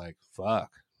Pierce was like, "Fuck."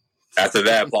 After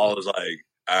that, Paul was like,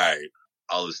 "All right,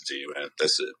 I'll listen to you, man.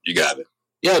 That's it. You got it."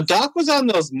 Yo, Doc was on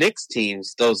those Knicks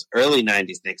teams, those early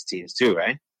 '90s Knicks teams too,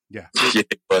 right? Yeah, he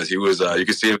was. He was. You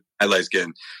could see him in highlights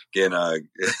getting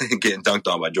dunked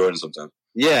on by Jordan sometimes.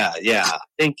 Yeah. I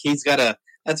think he's got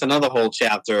that's another whole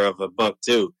chapter of a book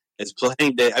too. It's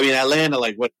playing day. I mean, Atlanta,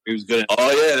 like what he was good at. Oh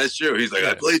yeah, that's true. He's like,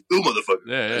 I played two, motherfucker.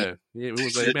 Yeah. He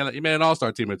was like, he made an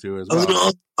all-star team or two as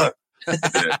well.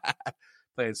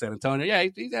 Played San Antonio. Yeah,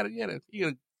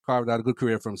 he carved out a good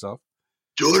career for himself.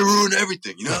 Jordan ruined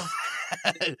everything, You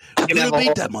can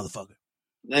beat that motherfucker.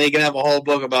 Then he can have a whole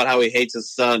book about how he hates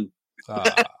his son.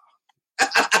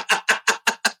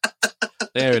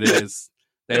 There it is.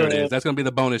 That's going to be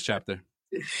the bonus chapter.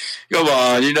 Come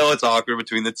on. It's awkward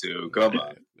between the two. Come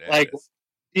on. Like,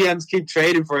 DMs keep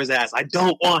trading for his ass. I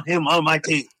don't want him on my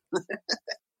team. All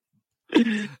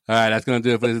right. That's going to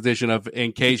do it for this edition of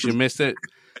In Case You Missed It.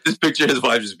 Just picture his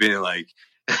wife just being like,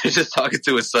 just talking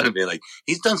to his son and being like,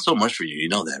 he's done so much for you. You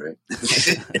know that, right?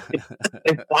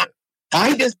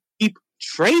 Why does he keep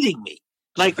trading me?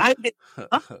 Like,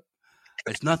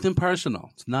 it's nothing personal.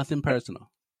 It's nothing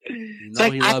personal. He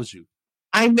loves you.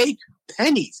 I make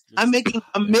pennies. I'm making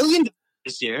 $1 million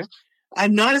this year.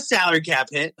 I'm not a salary cap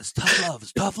hit. It's tough love.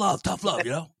 It's tough love. Tough love,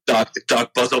 you know? Doc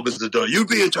bust opens the door. You'd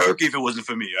be a turkey if it wasn't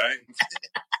for me, all right?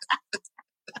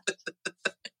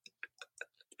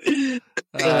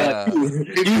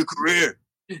 Give you a career.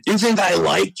 You think I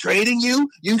like trading you?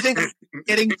 You think I'm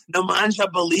getting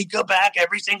Nemanja Bjelica back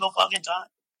every single fucking time?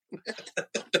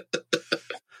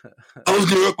 I was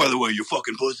New York, by the way, you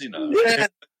fucking pussy now.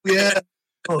 Yeah.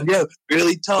 Oh, yeah.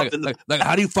 Really tough. Like,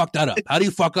 how do you fuck that up? How do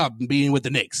you fuck up being with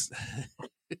the Knicks?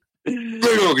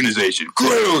 Great organization.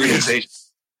 Great organization.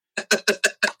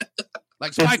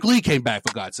 Like Spike Lee came back,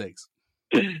 for God's sakes.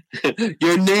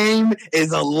 Your name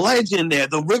is a legend there.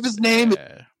 The Rivers name is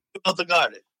about the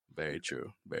Garden. Very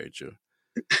true. Very true.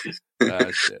 Shit. All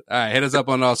right. Hit us up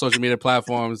on all social media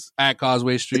platforms at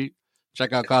Causeway Street.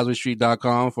 Check out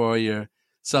CausewayStreet.com for your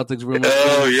Celtics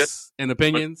rumors and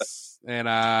opinions.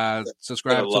 And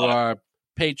subscribe to our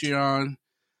Patreon,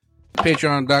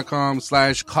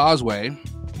 patreon.com/Causeway.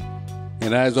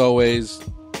 And as always,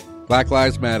 Black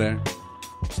Lives Matter.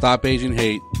 Stop Asian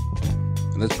hate.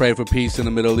 And let's pray for peace in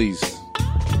the Middle East.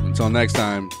 Until next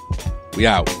time, we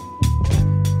out.